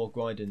quite a bit more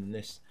grinding than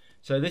this.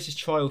 So this is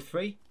Trial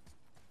 3.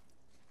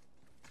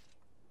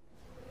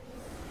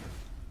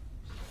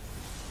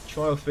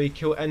 Trial 3,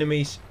 kill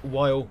enemies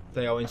while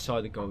they are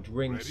inside the gold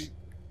rings.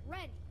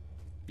 Ready? Ready.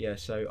 Yeah,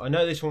 so I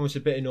know this one was a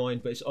bit annoying,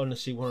 but it's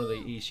honestly one of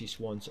the easiest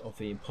ones of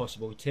the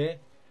impossible tier.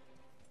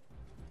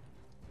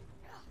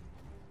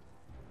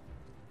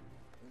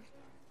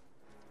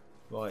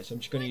 Right, so I'm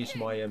just going to use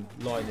my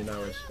lightning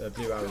arrows,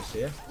 blue arrows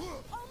here.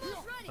 Almost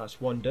ready.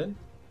 That's one done.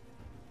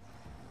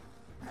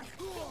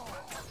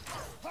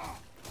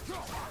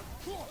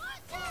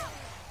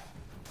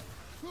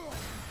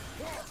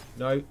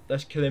 No,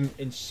 let's kill him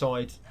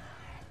inside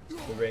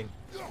the ring.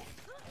 Hit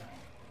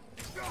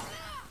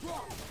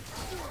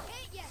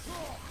ya.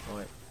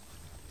 Right.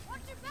 Watch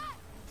your back.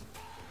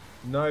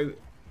 No.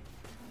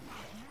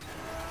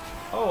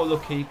 Oh,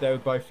 lucky, they were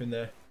both in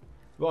there.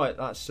 Right,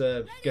 that's,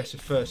 guess, the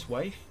first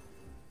wave.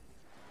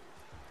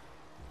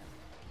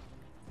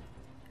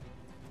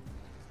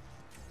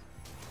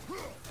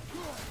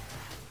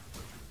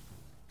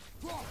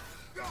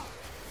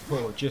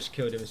 Oh, just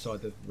killed him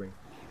inside the ring.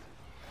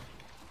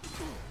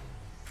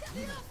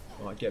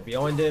 Right, get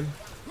behind him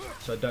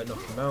so I don't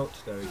knock him out.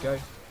 There we go.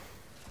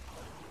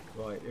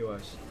 Right, who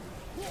else?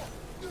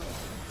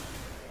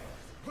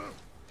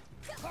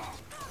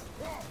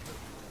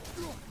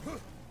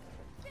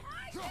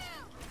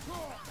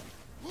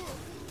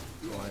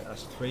 Right,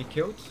 that's 3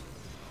 kills.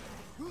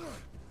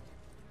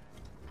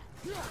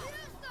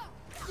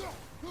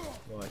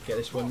 Right, get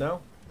this one now.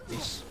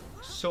 He's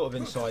sort of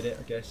inside it,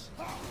 I guess.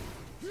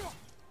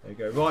 There you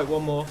go. Right,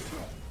 one more.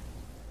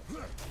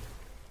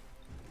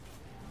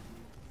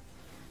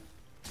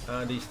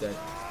 And he's dead.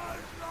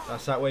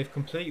 That's that wave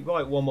complete.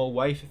 Right, one more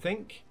wave, I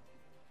think.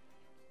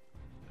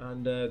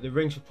 And the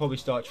rings will probably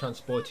start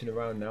transporting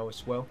around now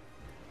as well.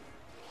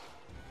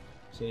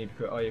 So you've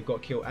got to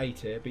kill 8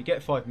 here, but you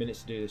get 5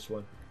 minutes to do this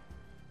one.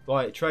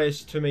 Right,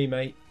 Atreus, to me,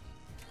 mate,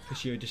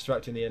 because you're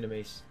distracting the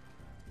enemies.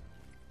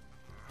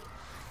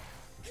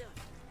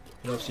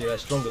 And obviously they're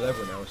stronger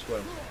level now as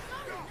well.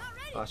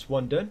 That's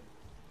one done.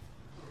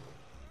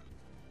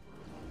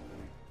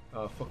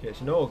 Oh, fuck it.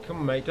 No, come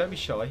on, mate, don't be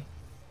shy.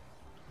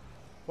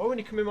 Why won't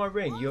you come in my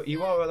ring?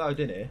 You are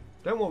allowed in here.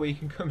 Don't worry, you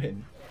can come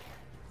in.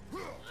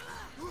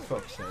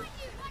 Fuck's sake.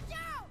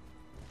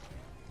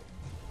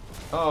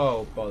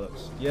 Oh,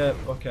 bollocks. Yeah,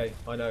 okay.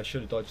 I know, I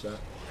should have dodged that.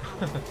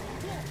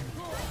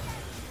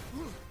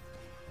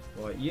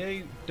 Right,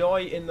 you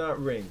die in that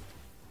ring.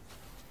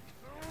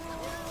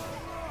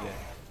 Yeah.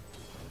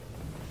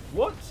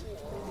 What?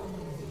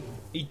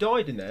 He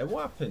died in there?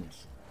 What happened?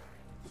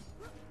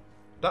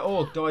 That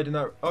orc died in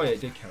that... Oh yeah,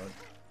 it did count.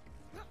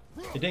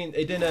 It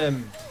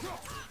didn't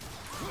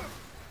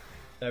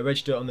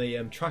register on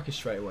the tracker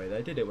straight away.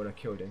 They did it when I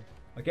killed him.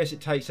 I guess it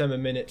takes them a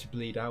minute to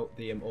bleed out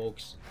the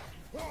orcs.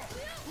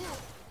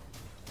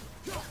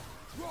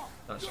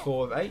 That's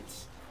 4 of 8.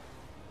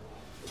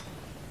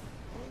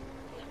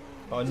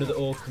 Oh, another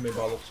orc coming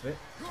by the looks of it.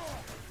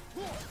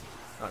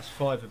 That's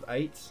 5 of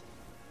 8.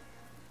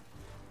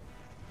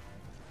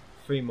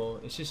 3 more.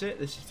 Is this it?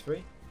 This is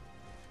 3.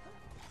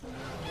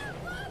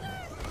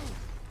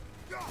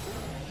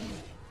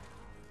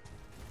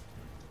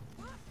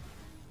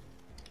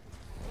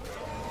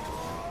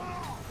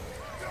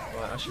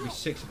 Right, that should be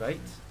 6 of 8.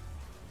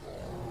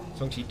 As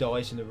long as he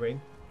dies in the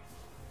ring.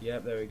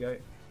 Yep, there we go.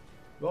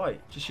 Right,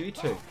 just you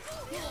two.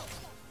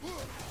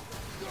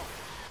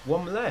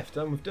 1 left,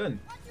 and we've done.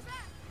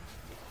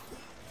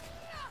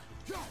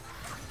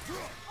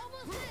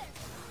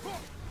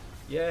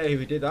 Yay,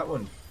 we did that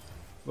one.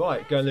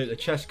 Right, go and loot the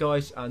chest,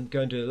 guys, and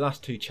go and do the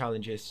last 2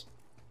 challenges.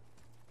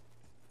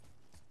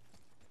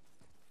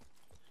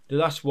 The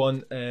last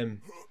one,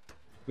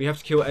 we have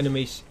to kill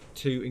enemies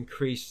to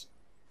increase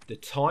the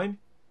time.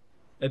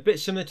 A bit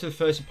similar to the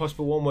first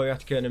impossible one where we have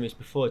to kill enemies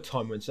before the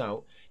time runs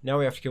out. Now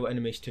we have to kill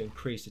enemies to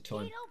increase the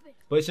time.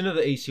 But it's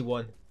another easy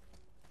one.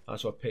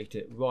 That's why I picked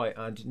it. Right,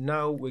 and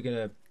now we're going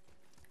to...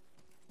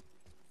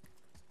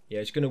 Yeah,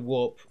 it's going to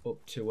warp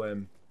up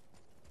to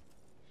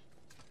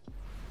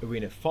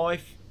Arena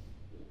 5.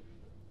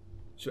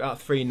 So we're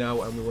at 3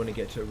 now and we want to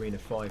get to Arena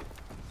 5.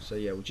 So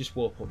yeah, we'll just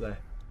warp up there.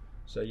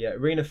 So yeah,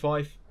 Arena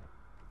 5.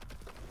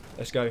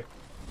 Let's go.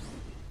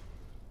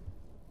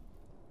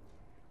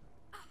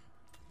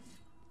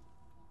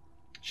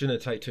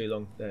 Shouldn't take too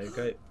long. There we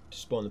go. To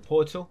spawn the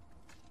portal.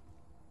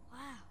 Wow.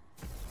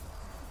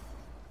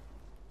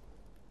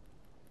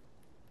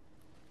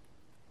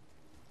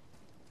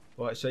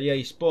 Right, so yeah,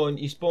 you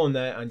spawn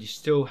there and you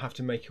still have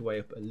to make your way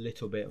up a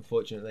little bit,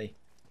 unfortunately.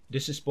 It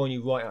doesn't spawn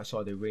you right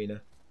outside the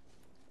arena.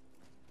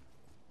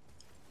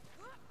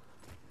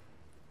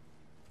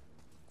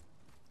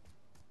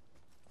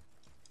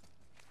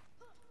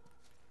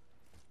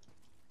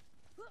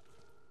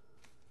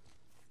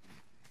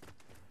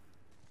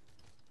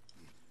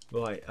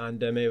 Right, and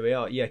here we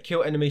are. Yeah,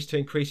 kill enemies to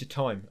increase the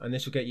time, and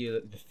this will get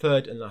you the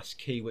third and last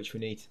key, which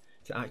we need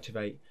to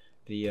activate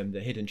the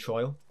hidden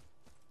trial.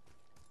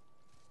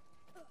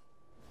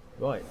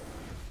 Right,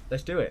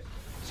 let's do it.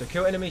 So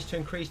kill enemies to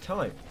increase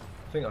time.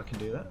 I think I can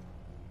do that.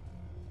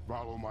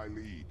 Follow my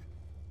lead.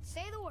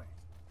 Say the word.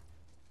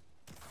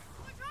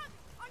 Boys, run!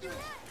 On your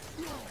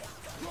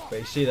left! But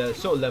you see, they're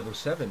sort of level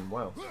 7.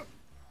 Wow.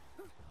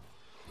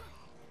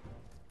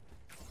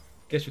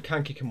 Guess we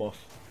can kick him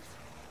off.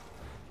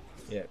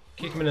 Yeah,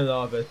 kick him in the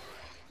lava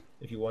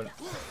if you want.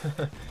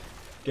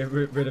 Get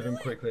rid of him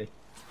quickly.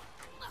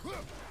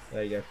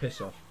 There you go,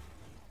 piss off.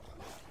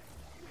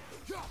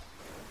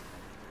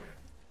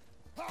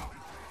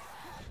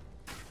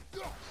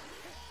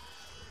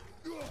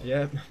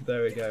 Yeah,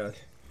 there we go.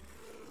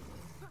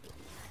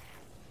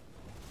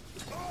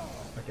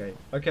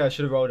 Okay, I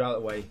should have rolled out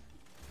of the way.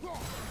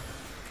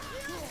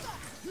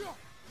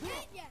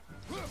 Hit ya!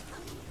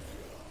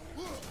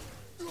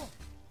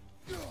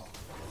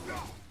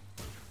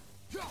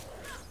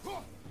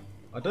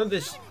 I've done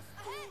this.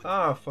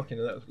 Ah, fucking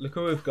look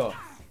who we've got.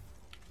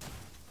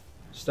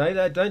 Stay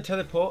there, don't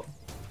teleport.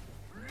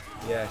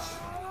 Yes.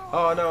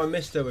 Oh no, I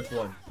missed her with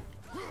one.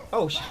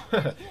 Oh,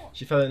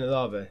 she fell in the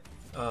lava.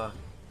 Ah,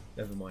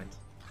 never mind.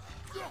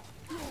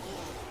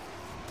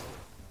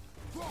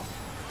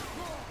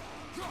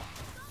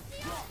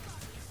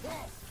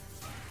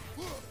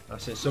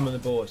 That's it, summon the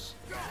boss.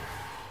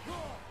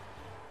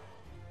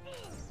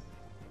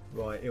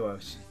 Right, who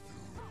else?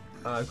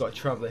 I've got a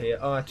traveller here.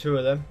 Ah, 2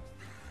 of them.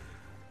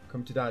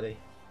 Come to daddy.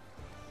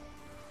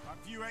 A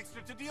few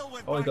extra to deal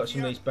with. Oh, we back got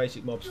some of here. these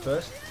basic mobs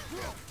first.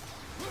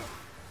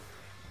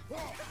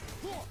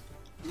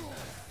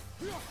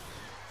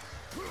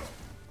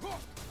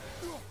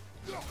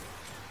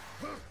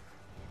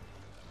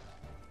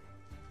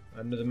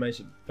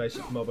 Another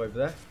basic mob over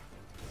there.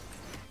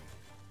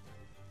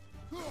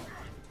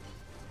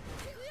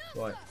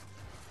 Right,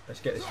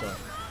 let's get this guy.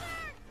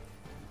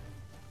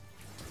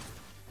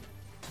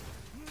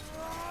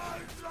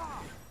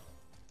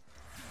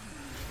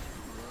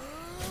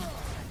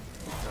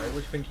 No, what do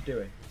you think you're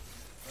doing?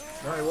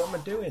 No, what am I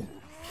doing?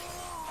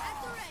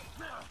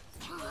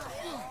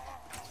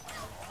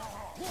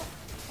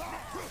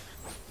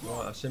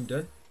 Right, that's him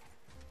done.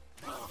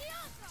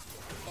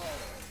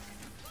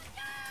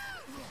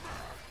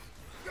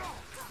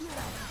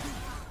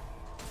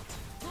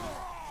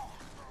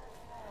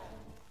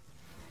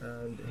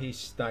 And he's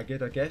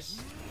staggered, I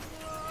guess.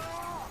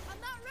 I'm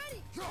not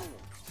ready!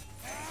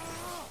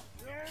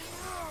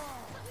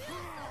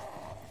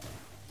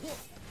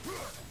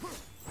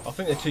 I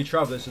think the 2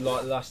 travellers are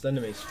like the last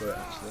enemies for it,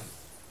 actually.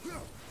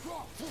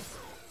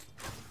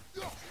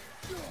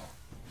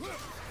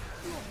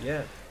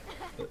 Yeah,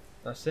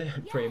 that's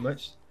it, pretty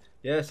much.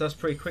 Yes, that's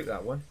pretty quick,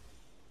 that one.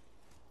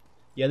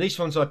 Yeah, these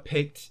ones I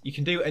picked. You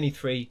can do any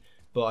 3,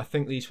 but I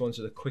think these ones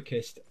are the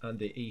quickest and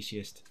the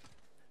easiest.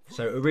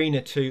 So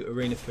Arena 2,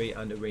 Arena 3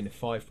 and Arena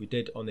 5 we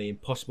did on the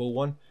impossible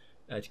one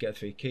to get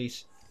 3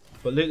 keys.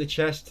 But loot the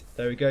chest,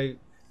 there we go.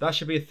 That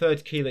should be a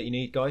 3rd key that you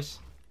need, guys.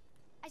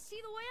 I see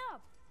the way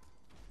up!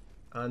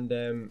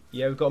 And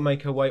yeah, we've got to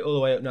make our way all the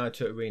way up now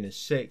to Arena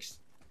 6.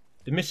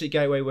 The Mystic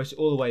Gateway was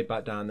all the way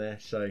back down there,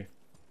 so we're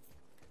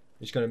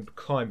just going to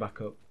climb back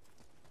up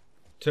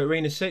to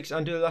Arena 6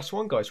 and do the last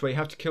one, guys, where you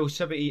have to kill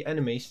 70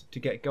 enemies to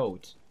get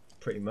gold,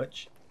 pretty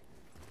much.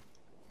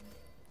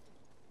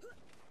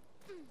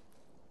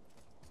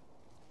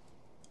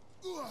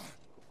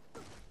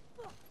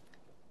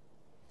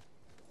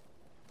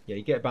 Yeah,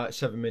 you get about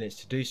 7 minutes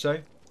to do so.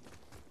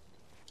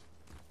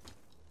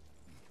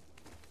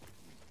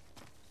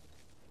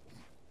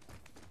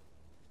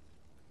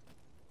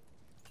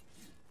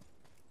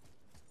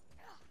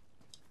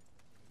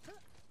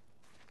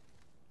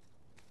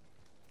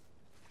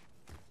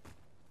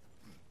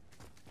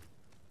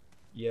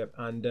 Yep,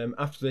 and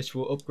after this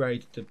we'll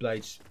upgrade the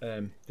blades,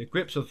 the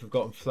grips of the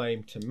Forgotten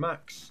Flame to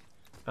max,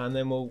 and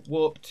then we'll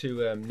warp to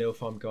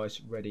Nilfheim, guys,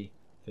 ready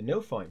for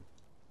Nilfheim.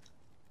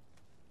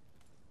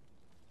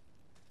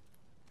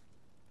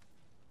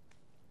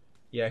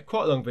 Yeah,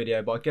 quite a long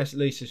video, but I guess at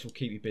least this will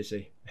keep you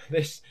busy.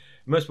 This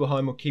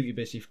Muspelheim will keep you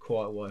busy for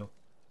quite a while.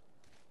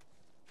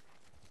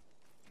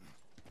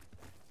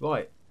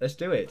 Right, let's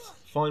do it.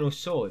 Final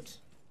sword.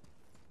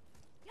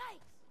 Yikes!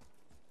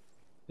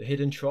 The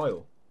hidden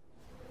trial.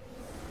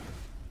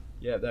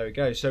 Yeah, there we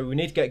go. So we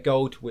need to get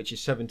gold, which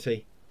is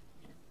 70.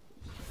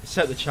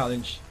 Set the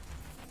challenge.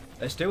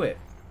 Let's do it.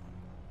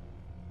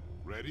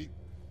 Ready?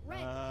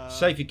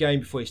 Save your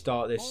game before you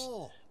start this.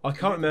 Oh, I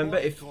can't remember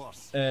of if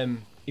course.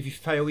 you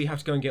fail, you have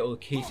to go and get all the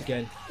keys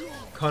again.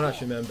 Can't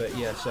actually remember.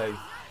 Yeah, so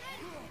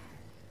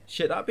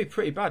shit, that'd be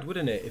pretty bad,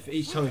 wouldn't it? If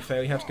each time you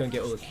fail, you have to go and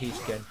get all the keys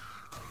again.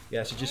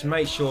 Yeah, so just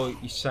make sure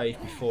you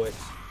save before it.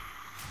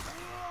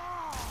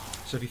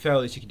 So if you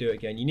fail this, you can do it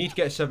again. You need to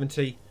get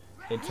 70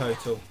 in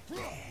total.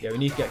 Yeah, we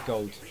need to get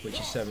gold, which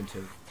is 70.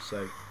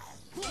 So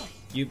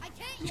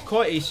it's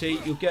quite easy.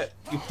 You'll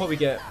probably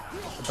get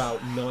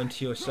about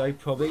 90 or so,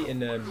 probably in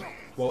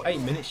well, 8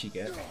 minutes you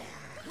get.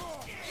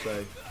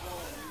 So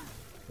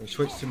I'll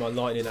switch to my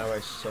lightning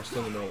arrows so I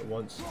stun them all at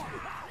once.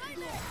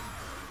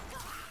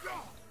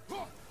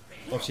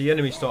 Obviously, the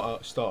enemies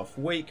start off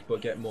weak,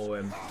 but get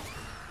more,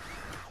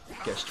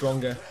 get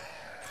stronger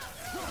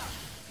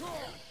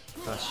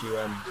as you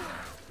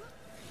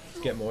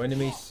get more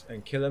enemies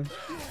and kill them.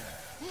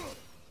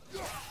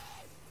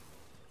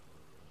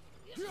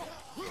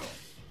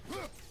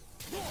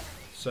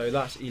 So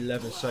that's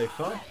 11 so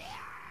far. On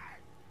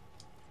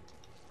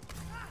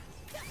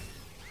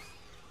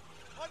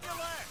your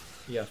left.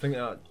 Yeah, I think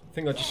I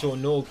just saw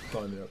an orc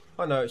climbing up.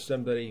 Oh no, it's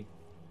them bloody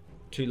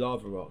 2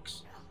 lava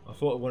rocks. I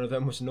thought one of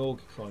them was an orc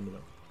climbing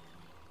up.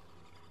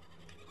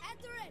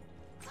 Enter it.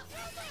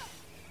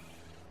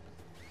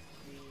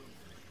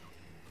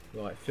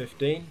 Right,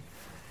 15.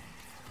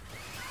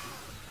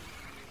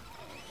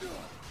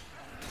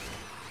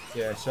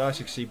 Yeah, so as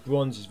you can see,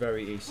 bronze is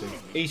very easy.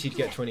 Easy to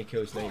get 20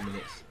 kills in 8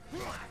 minutes.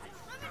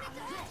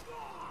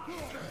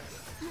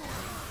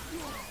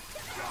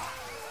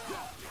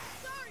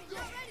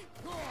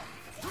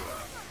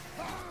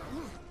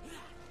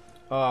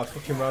 Ah,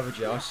 fucking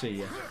Ravager, I see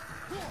you.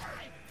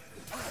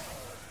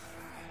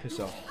 Piss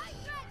off.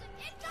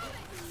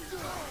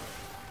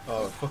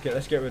 Oh, fuck it,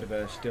 let's get rid of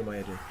her. She's doing my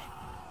head in.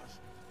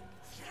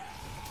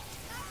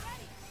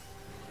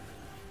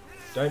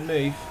 Don't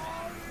move.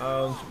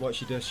 What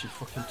she does, she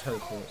fucking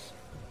teleports.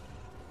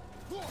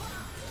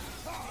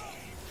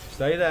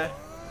 Stay there.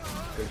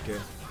 Good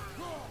girl.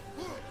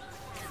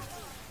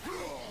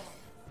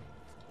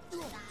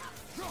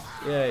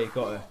 Yeah, you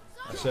got her.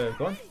 That's her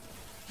gone.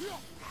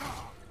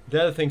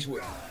 The other things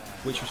which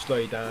will slow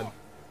you down,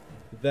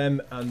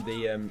 them and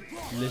the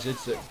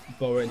lizards that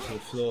burrow into the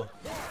floor,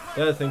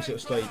 the other things that will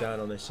slow you down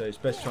on this, so it's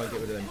best to try and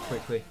get rid of them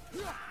quickly.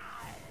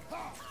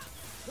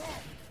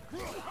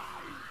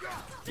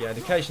 Yeah, and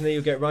occasionally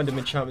you'll get random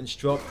enchantments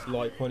drop,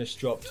 like one is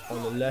dropped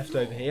on the left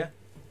over here.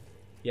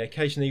 Yeah,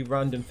 occasionally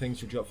random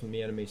things will drop from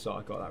the enemy, so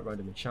I got that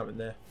random enchantment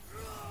there.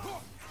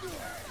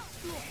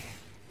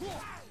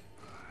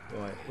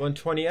 Right,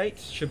 128,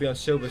 should be on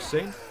silver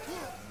soon.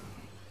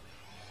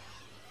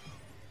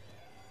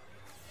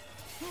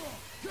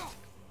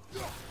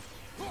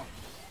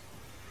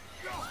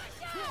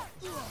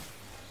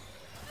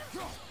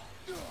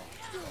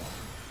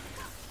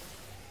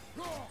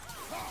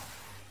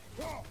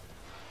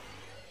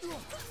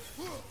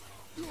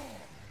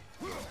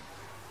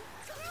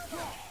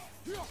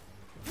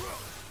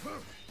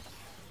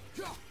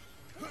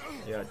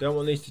 Yeah, don't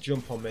want these to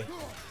jump on me.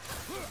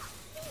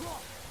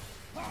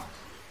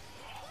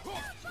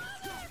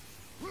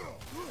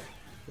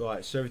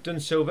 Right, so we've done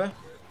silver.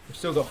 We've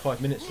still got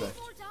 5 minutes left.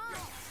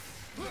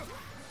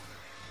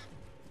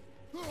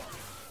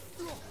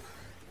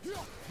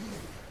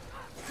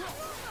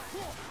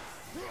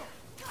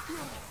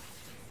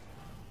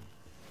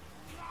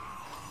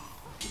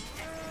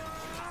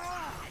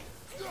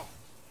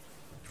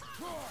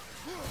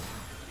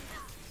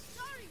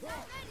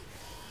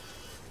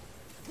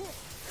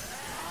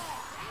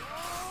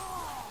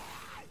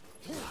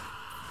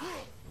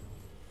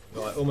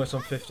 Right, almost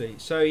on 50.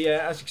 So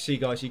yeah, as you can see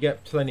guys, you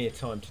get plenty of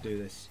time to do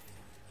this.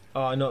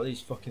 Ah, not these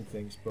fucking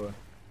things, bro.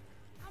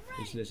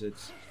 These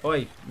lizards.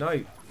 Oi, no!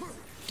 Fucking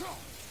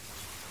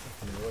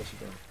hell, where's he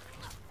going?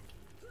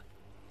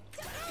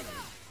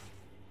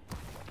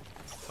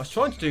 I was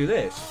trying to do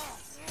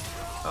this.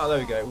 Oh, there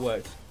we go, it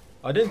worked.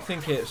 I didn't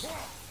think it was...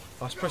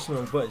 I was pressing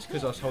the wrong buttons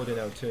because I was holding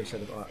L2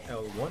 instead of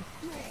L1.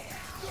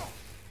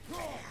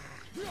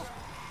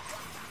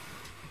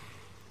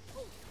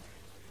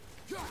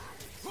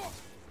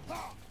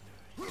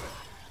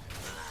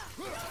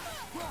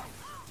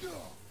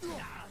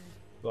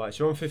 Right,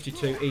 so we're on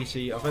 52,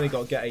 easy. I've only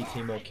got to get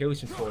 18 more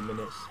kills in 4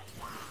 minutes.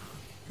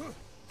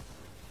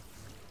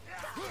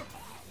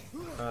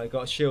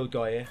 Got a shield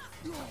guy here.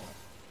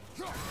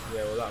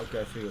 Yeah, well that'll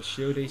go through your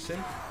shield easy.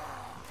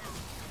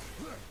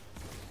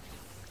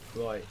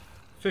 Right,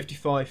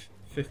 55,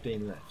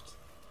 15 left.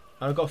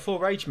 And I've got full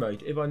rage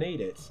mode if I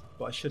need it,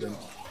 but I shouldn't.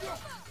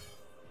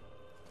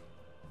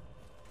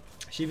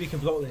 See if you can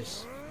block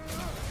this.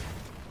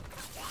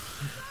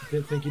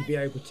 Didn't think you'd be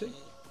able to.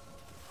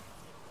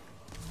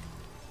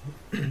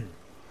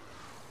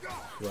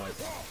 Right.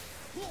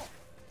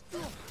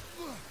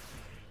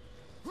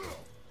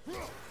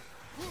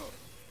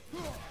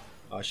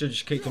 I should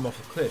just kick them off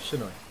the cliff,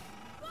 shouldn't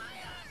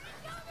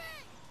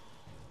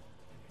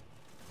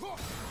I?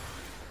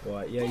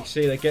 Right, yeah, you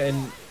see they're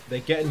getting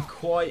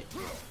quite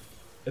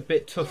a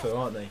bit tougher,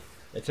 aren't they?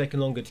 They're taking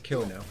longer to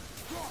kill now.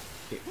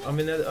 I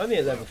mean, they're only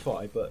at level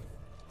 5, but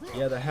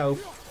yeah, the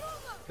health,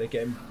 they're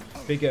getting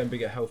bigger and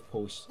bigger health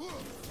pulse.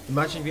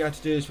 Imagine if you had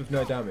to do this with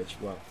no damage.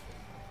 Well,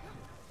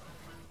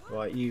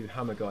 right, you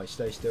hammer guy,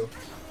 stay still.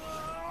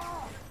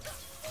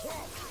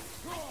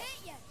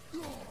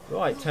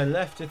 Right, 10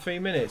 left in 3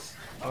 minutes.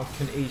 I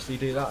can easily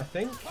do that, I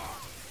think.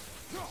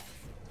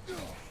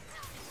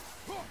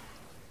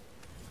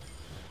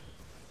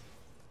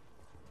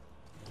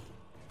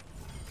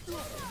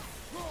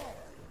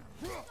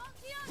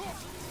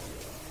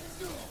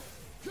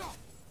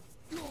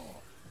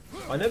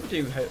 I never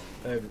do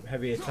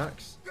heavy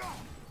attacks. I'm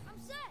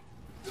set.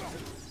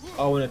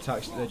 Owen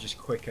attacks, they're just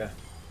quicker.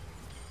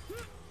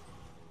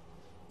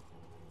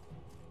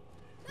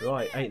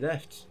 Right, 8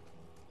 left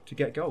to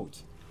get gold.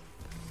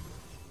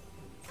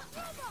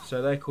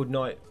 So they're called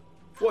Night.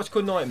 What's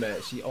called Nightmare?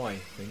 It's the eye, I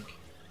think.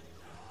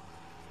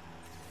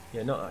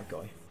 Yeah, not that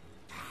guy.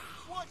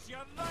 What's your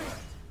name?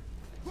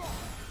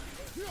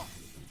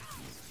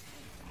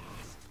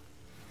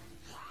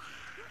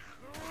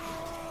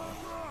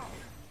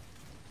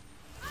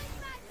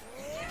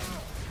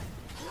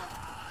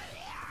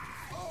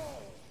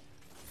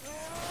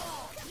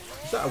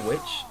 Is that a witch?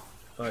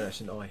 Oh, no,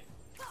 it's an eye.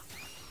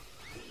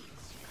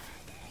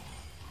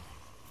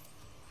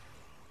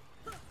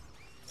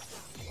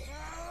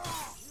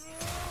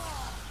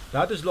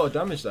 That does a lot of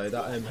damage though.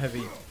 That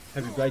heavy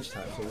blade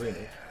attack for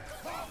runic.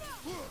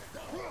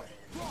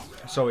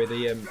 Sorry,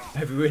 the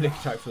heavy runic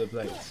attack for the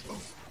blades.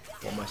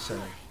 What am I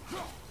saying?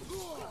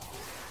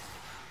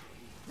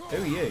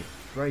 Who are you?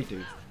 Grey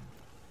dude.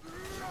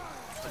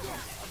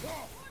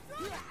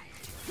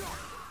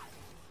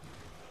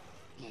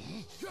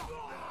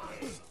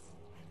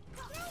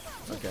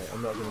 Okay,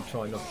 I'm not going to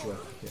try and knock you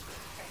off. Okay.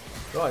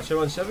 Right, so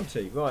we're on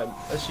 70. Right,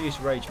 let's use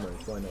rage mode.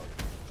 Why not?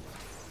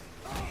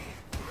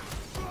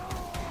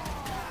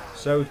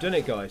 So we've done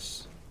it,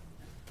 guys.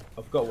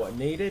 I've got what I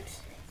needed.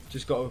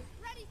 Just got to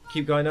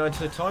keep going now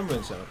until the time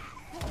runs out.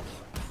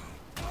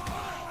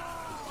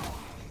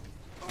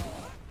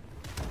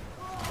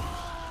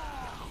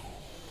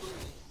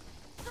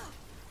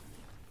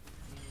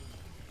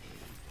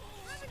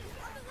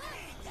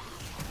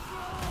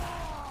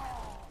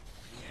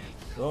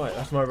 Right,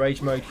 that's my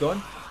rage mode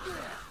gone.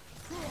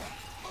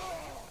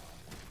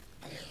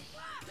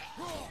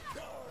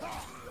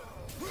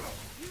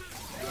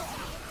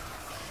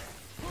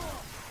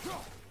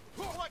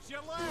 What's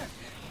your left?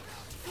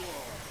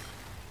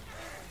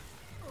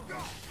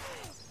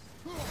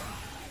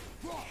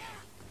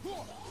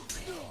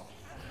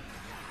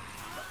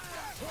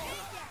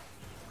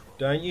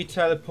 Don't you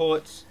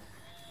teleport.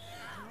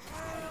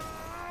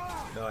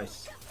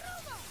 Nice.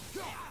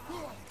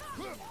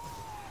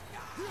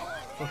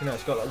 Fucking hell,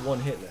 it's got like 1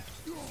 hit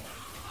left.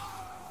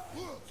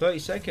 30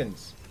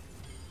 seconds.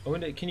 I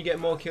wonder, can you get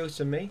more kills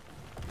than me?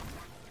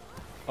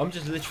 I'm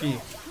just literally,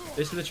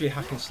 it's literally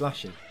hack and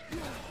slashing.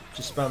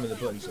 Just spamming the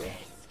buttons there.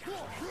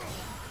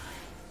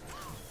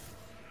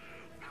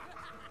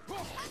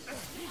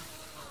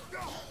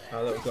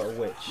 Oh look, we've got a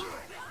witch.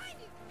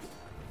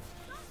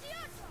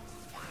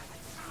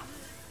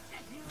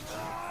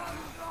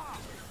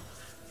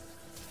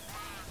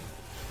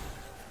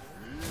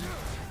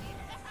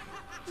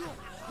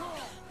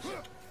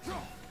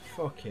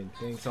 Fucking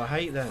things, I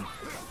hate them.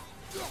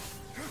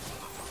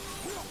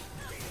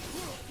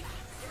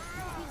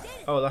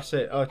 Oh, that's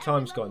it. Oh,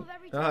 time's gone.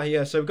 Ah,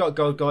 yeah. So we've got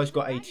gold, guys.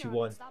 Got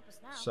 81.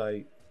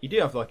 So you do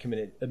have like a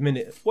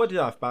minute. What did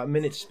I have? About a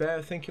minute spare,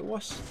 I think it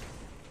was.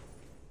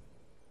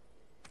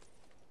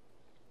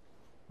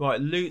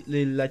 Right, loot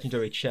the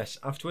legendary chest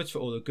afterwards for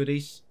all the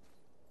goodies.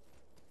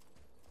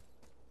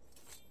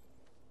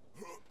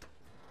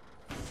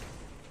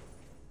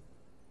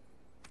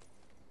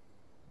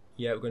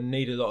 Yeah, we're going to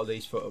need a lot of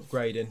these for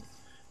upgrading.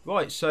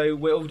 Right, so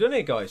we're all done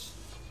here, guys.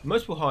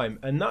 Muspelheim,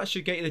 and that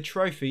should get you the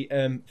trophy.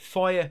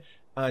 Fire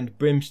and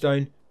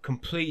Brimstone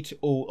complete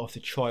all of the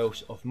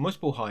trials of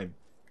Muspelheim.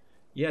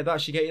 Yeah, that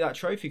should get you that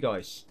trophy,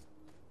 guys.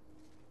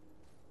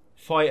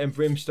 Fire and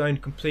Brimstone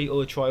complete all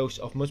the trials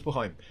of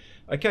Muspelheim.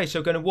 Okay, so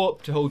we're going to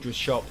warp to Huldre's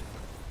shop.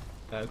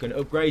 We're going to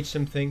upgrade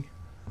something,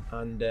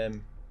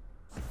 and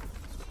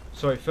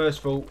sorry, first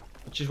of all,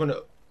 I just want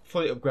to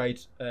fully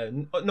upgrade.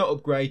 Not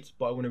upgrade,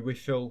 but I want to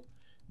refill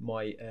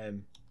my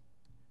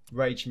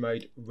rage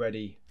mode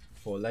ready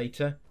for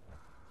later.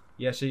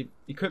 Yeah, so you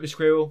equip the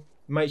squirrel.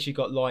 Make sure you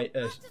got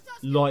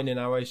lightning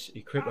arrows.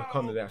 Equip, I can't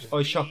remember that.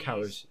 Oh, shock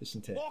arrows,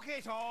 isn't it?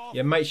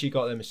 Yeah, make sure you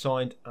got them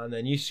assigned, and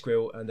then use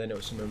squirrel, and then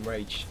it'll summon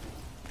rage.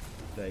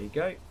 There you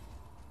go.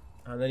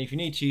 And then if you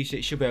need to use it,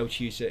 you should be able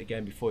to use it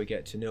again before you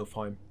get to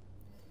Nilfheim.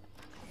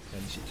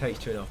 And it takes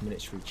 2.5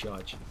 minutes to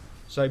recharge.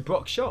 So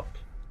Brock's shop.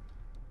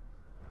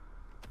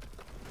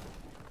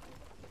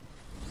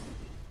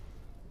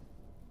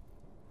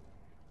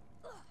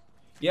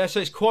 Yeah,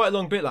 so it's quite a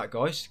long bit, that,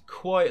 guys.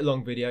 Quite a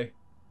long video,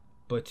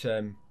 but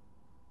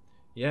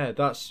yeah,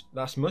 that's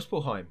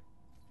Muspelheim.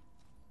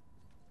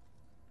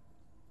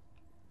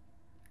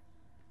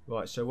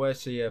 Right, so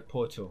where's the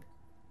portal?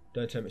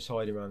 Don't tell me it's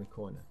hiding around the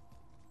corner.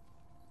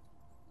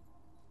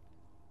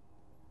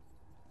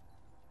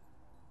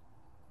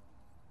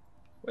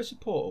 Where's the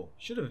portal?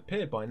 Should have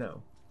appeared by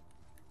now.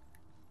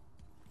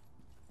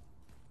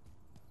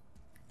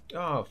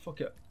 Oh,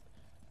 fuck it.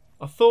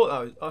 I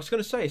thought I was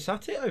going to say, is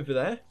that it over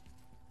there?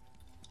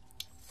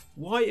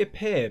 Why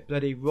appear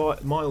bloody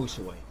right miles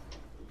away?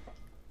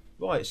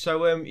 Right,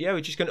 so yeah,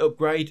 we're just going to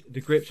upgrade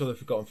the grips of the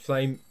Forgotten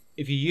Flame.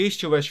 If you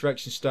used your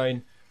Resurrection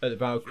Stone at the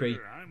Valkyrie,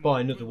 buy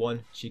another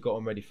one so you got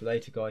one ready for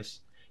later, guys.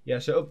 Yeah,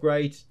 so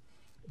upgrade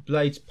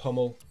Blades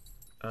Pommel,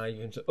 and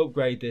you can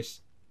upgrade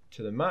this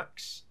to the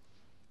max.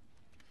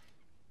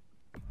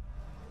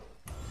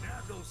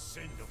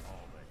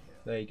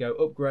 There you go,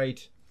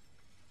 upgrade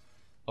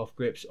of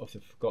grips of the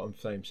Forgotten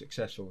Flame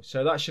successful.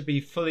 So that should be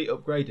fully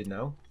upgraded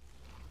now.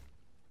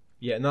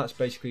 Yeah, and that's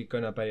basically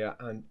going to be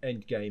an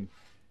end game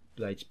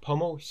blades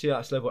pommel. See,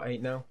 that's level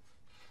 8 now.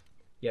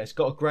 Yeah, it's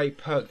got a great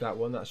perk, that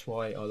one. That's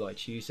why I like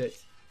to use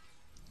it.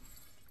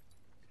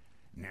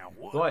 Now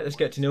what? Right, let's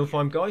get to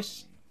Nilfheim,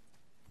 guys.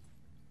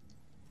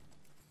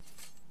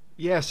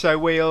 Yeah, so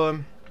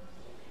we'll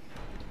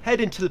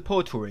head into the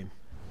portal room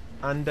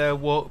and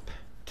warp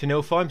to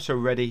Nilfheim, so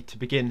we're ready to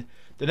begin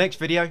the next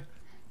video.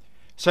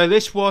 So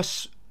this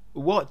was,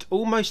 what,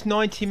 almost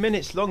 90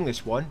 minutes long,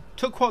 this one.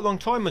 Took quite a long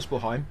time,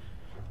 Muspelheim.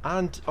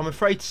 And I'm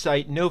afraid to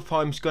say,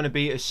 Nilfheim's going to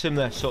be a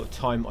similar sort of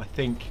time, I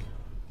think.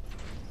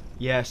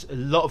 Yes, a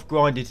lot of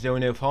grinding to do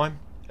in Nilfheim.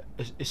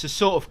 It's a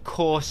sort of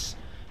course,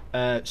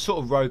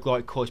 sort of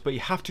roguelike course, but you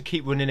have to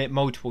keep running it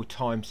multiple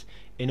times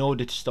in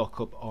order to stock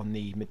up on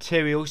the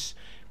materials,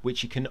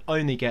 which you can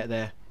only get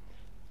there.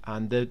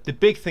 And the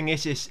big thing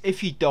is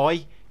if you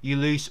die, you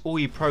lose all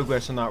your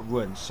progress on that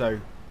run.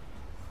 So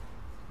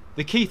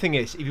the key thing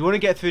is, if you want to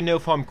get through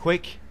Nilfheim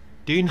quick,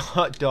 do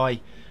not die.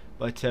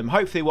 But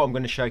hopefully what I'm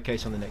going to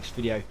showcase on the next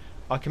video,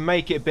 I can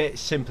make it a bit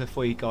simpler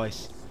for you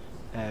guys.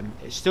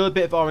 It's still a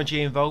bit of RNG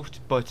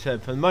involved, but for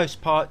the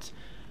most part,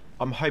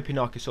 I'm hoping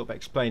I can sort of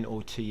explain it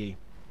all to you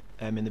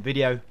in the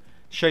video,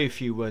 show you a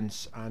few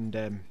runs,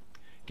 and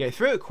get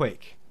through it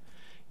quick.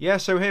 Yeah,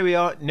 so here we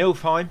are,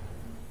 Nilfheim.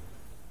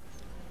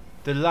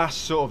 The last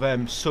sort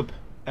of sub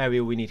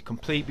area we need to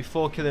complete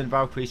before killing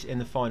Valkyries in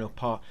the final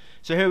part.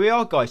 So here we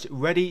are, guys,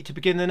 ready to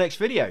begin the next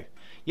video.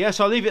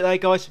 Yes, I'll leave it there,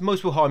 guys.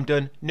 Muspelheim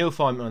done,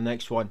 Nilfheim on the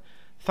next one.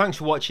 Thanks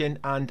for watching,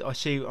 and I'll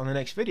see you on the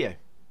next video.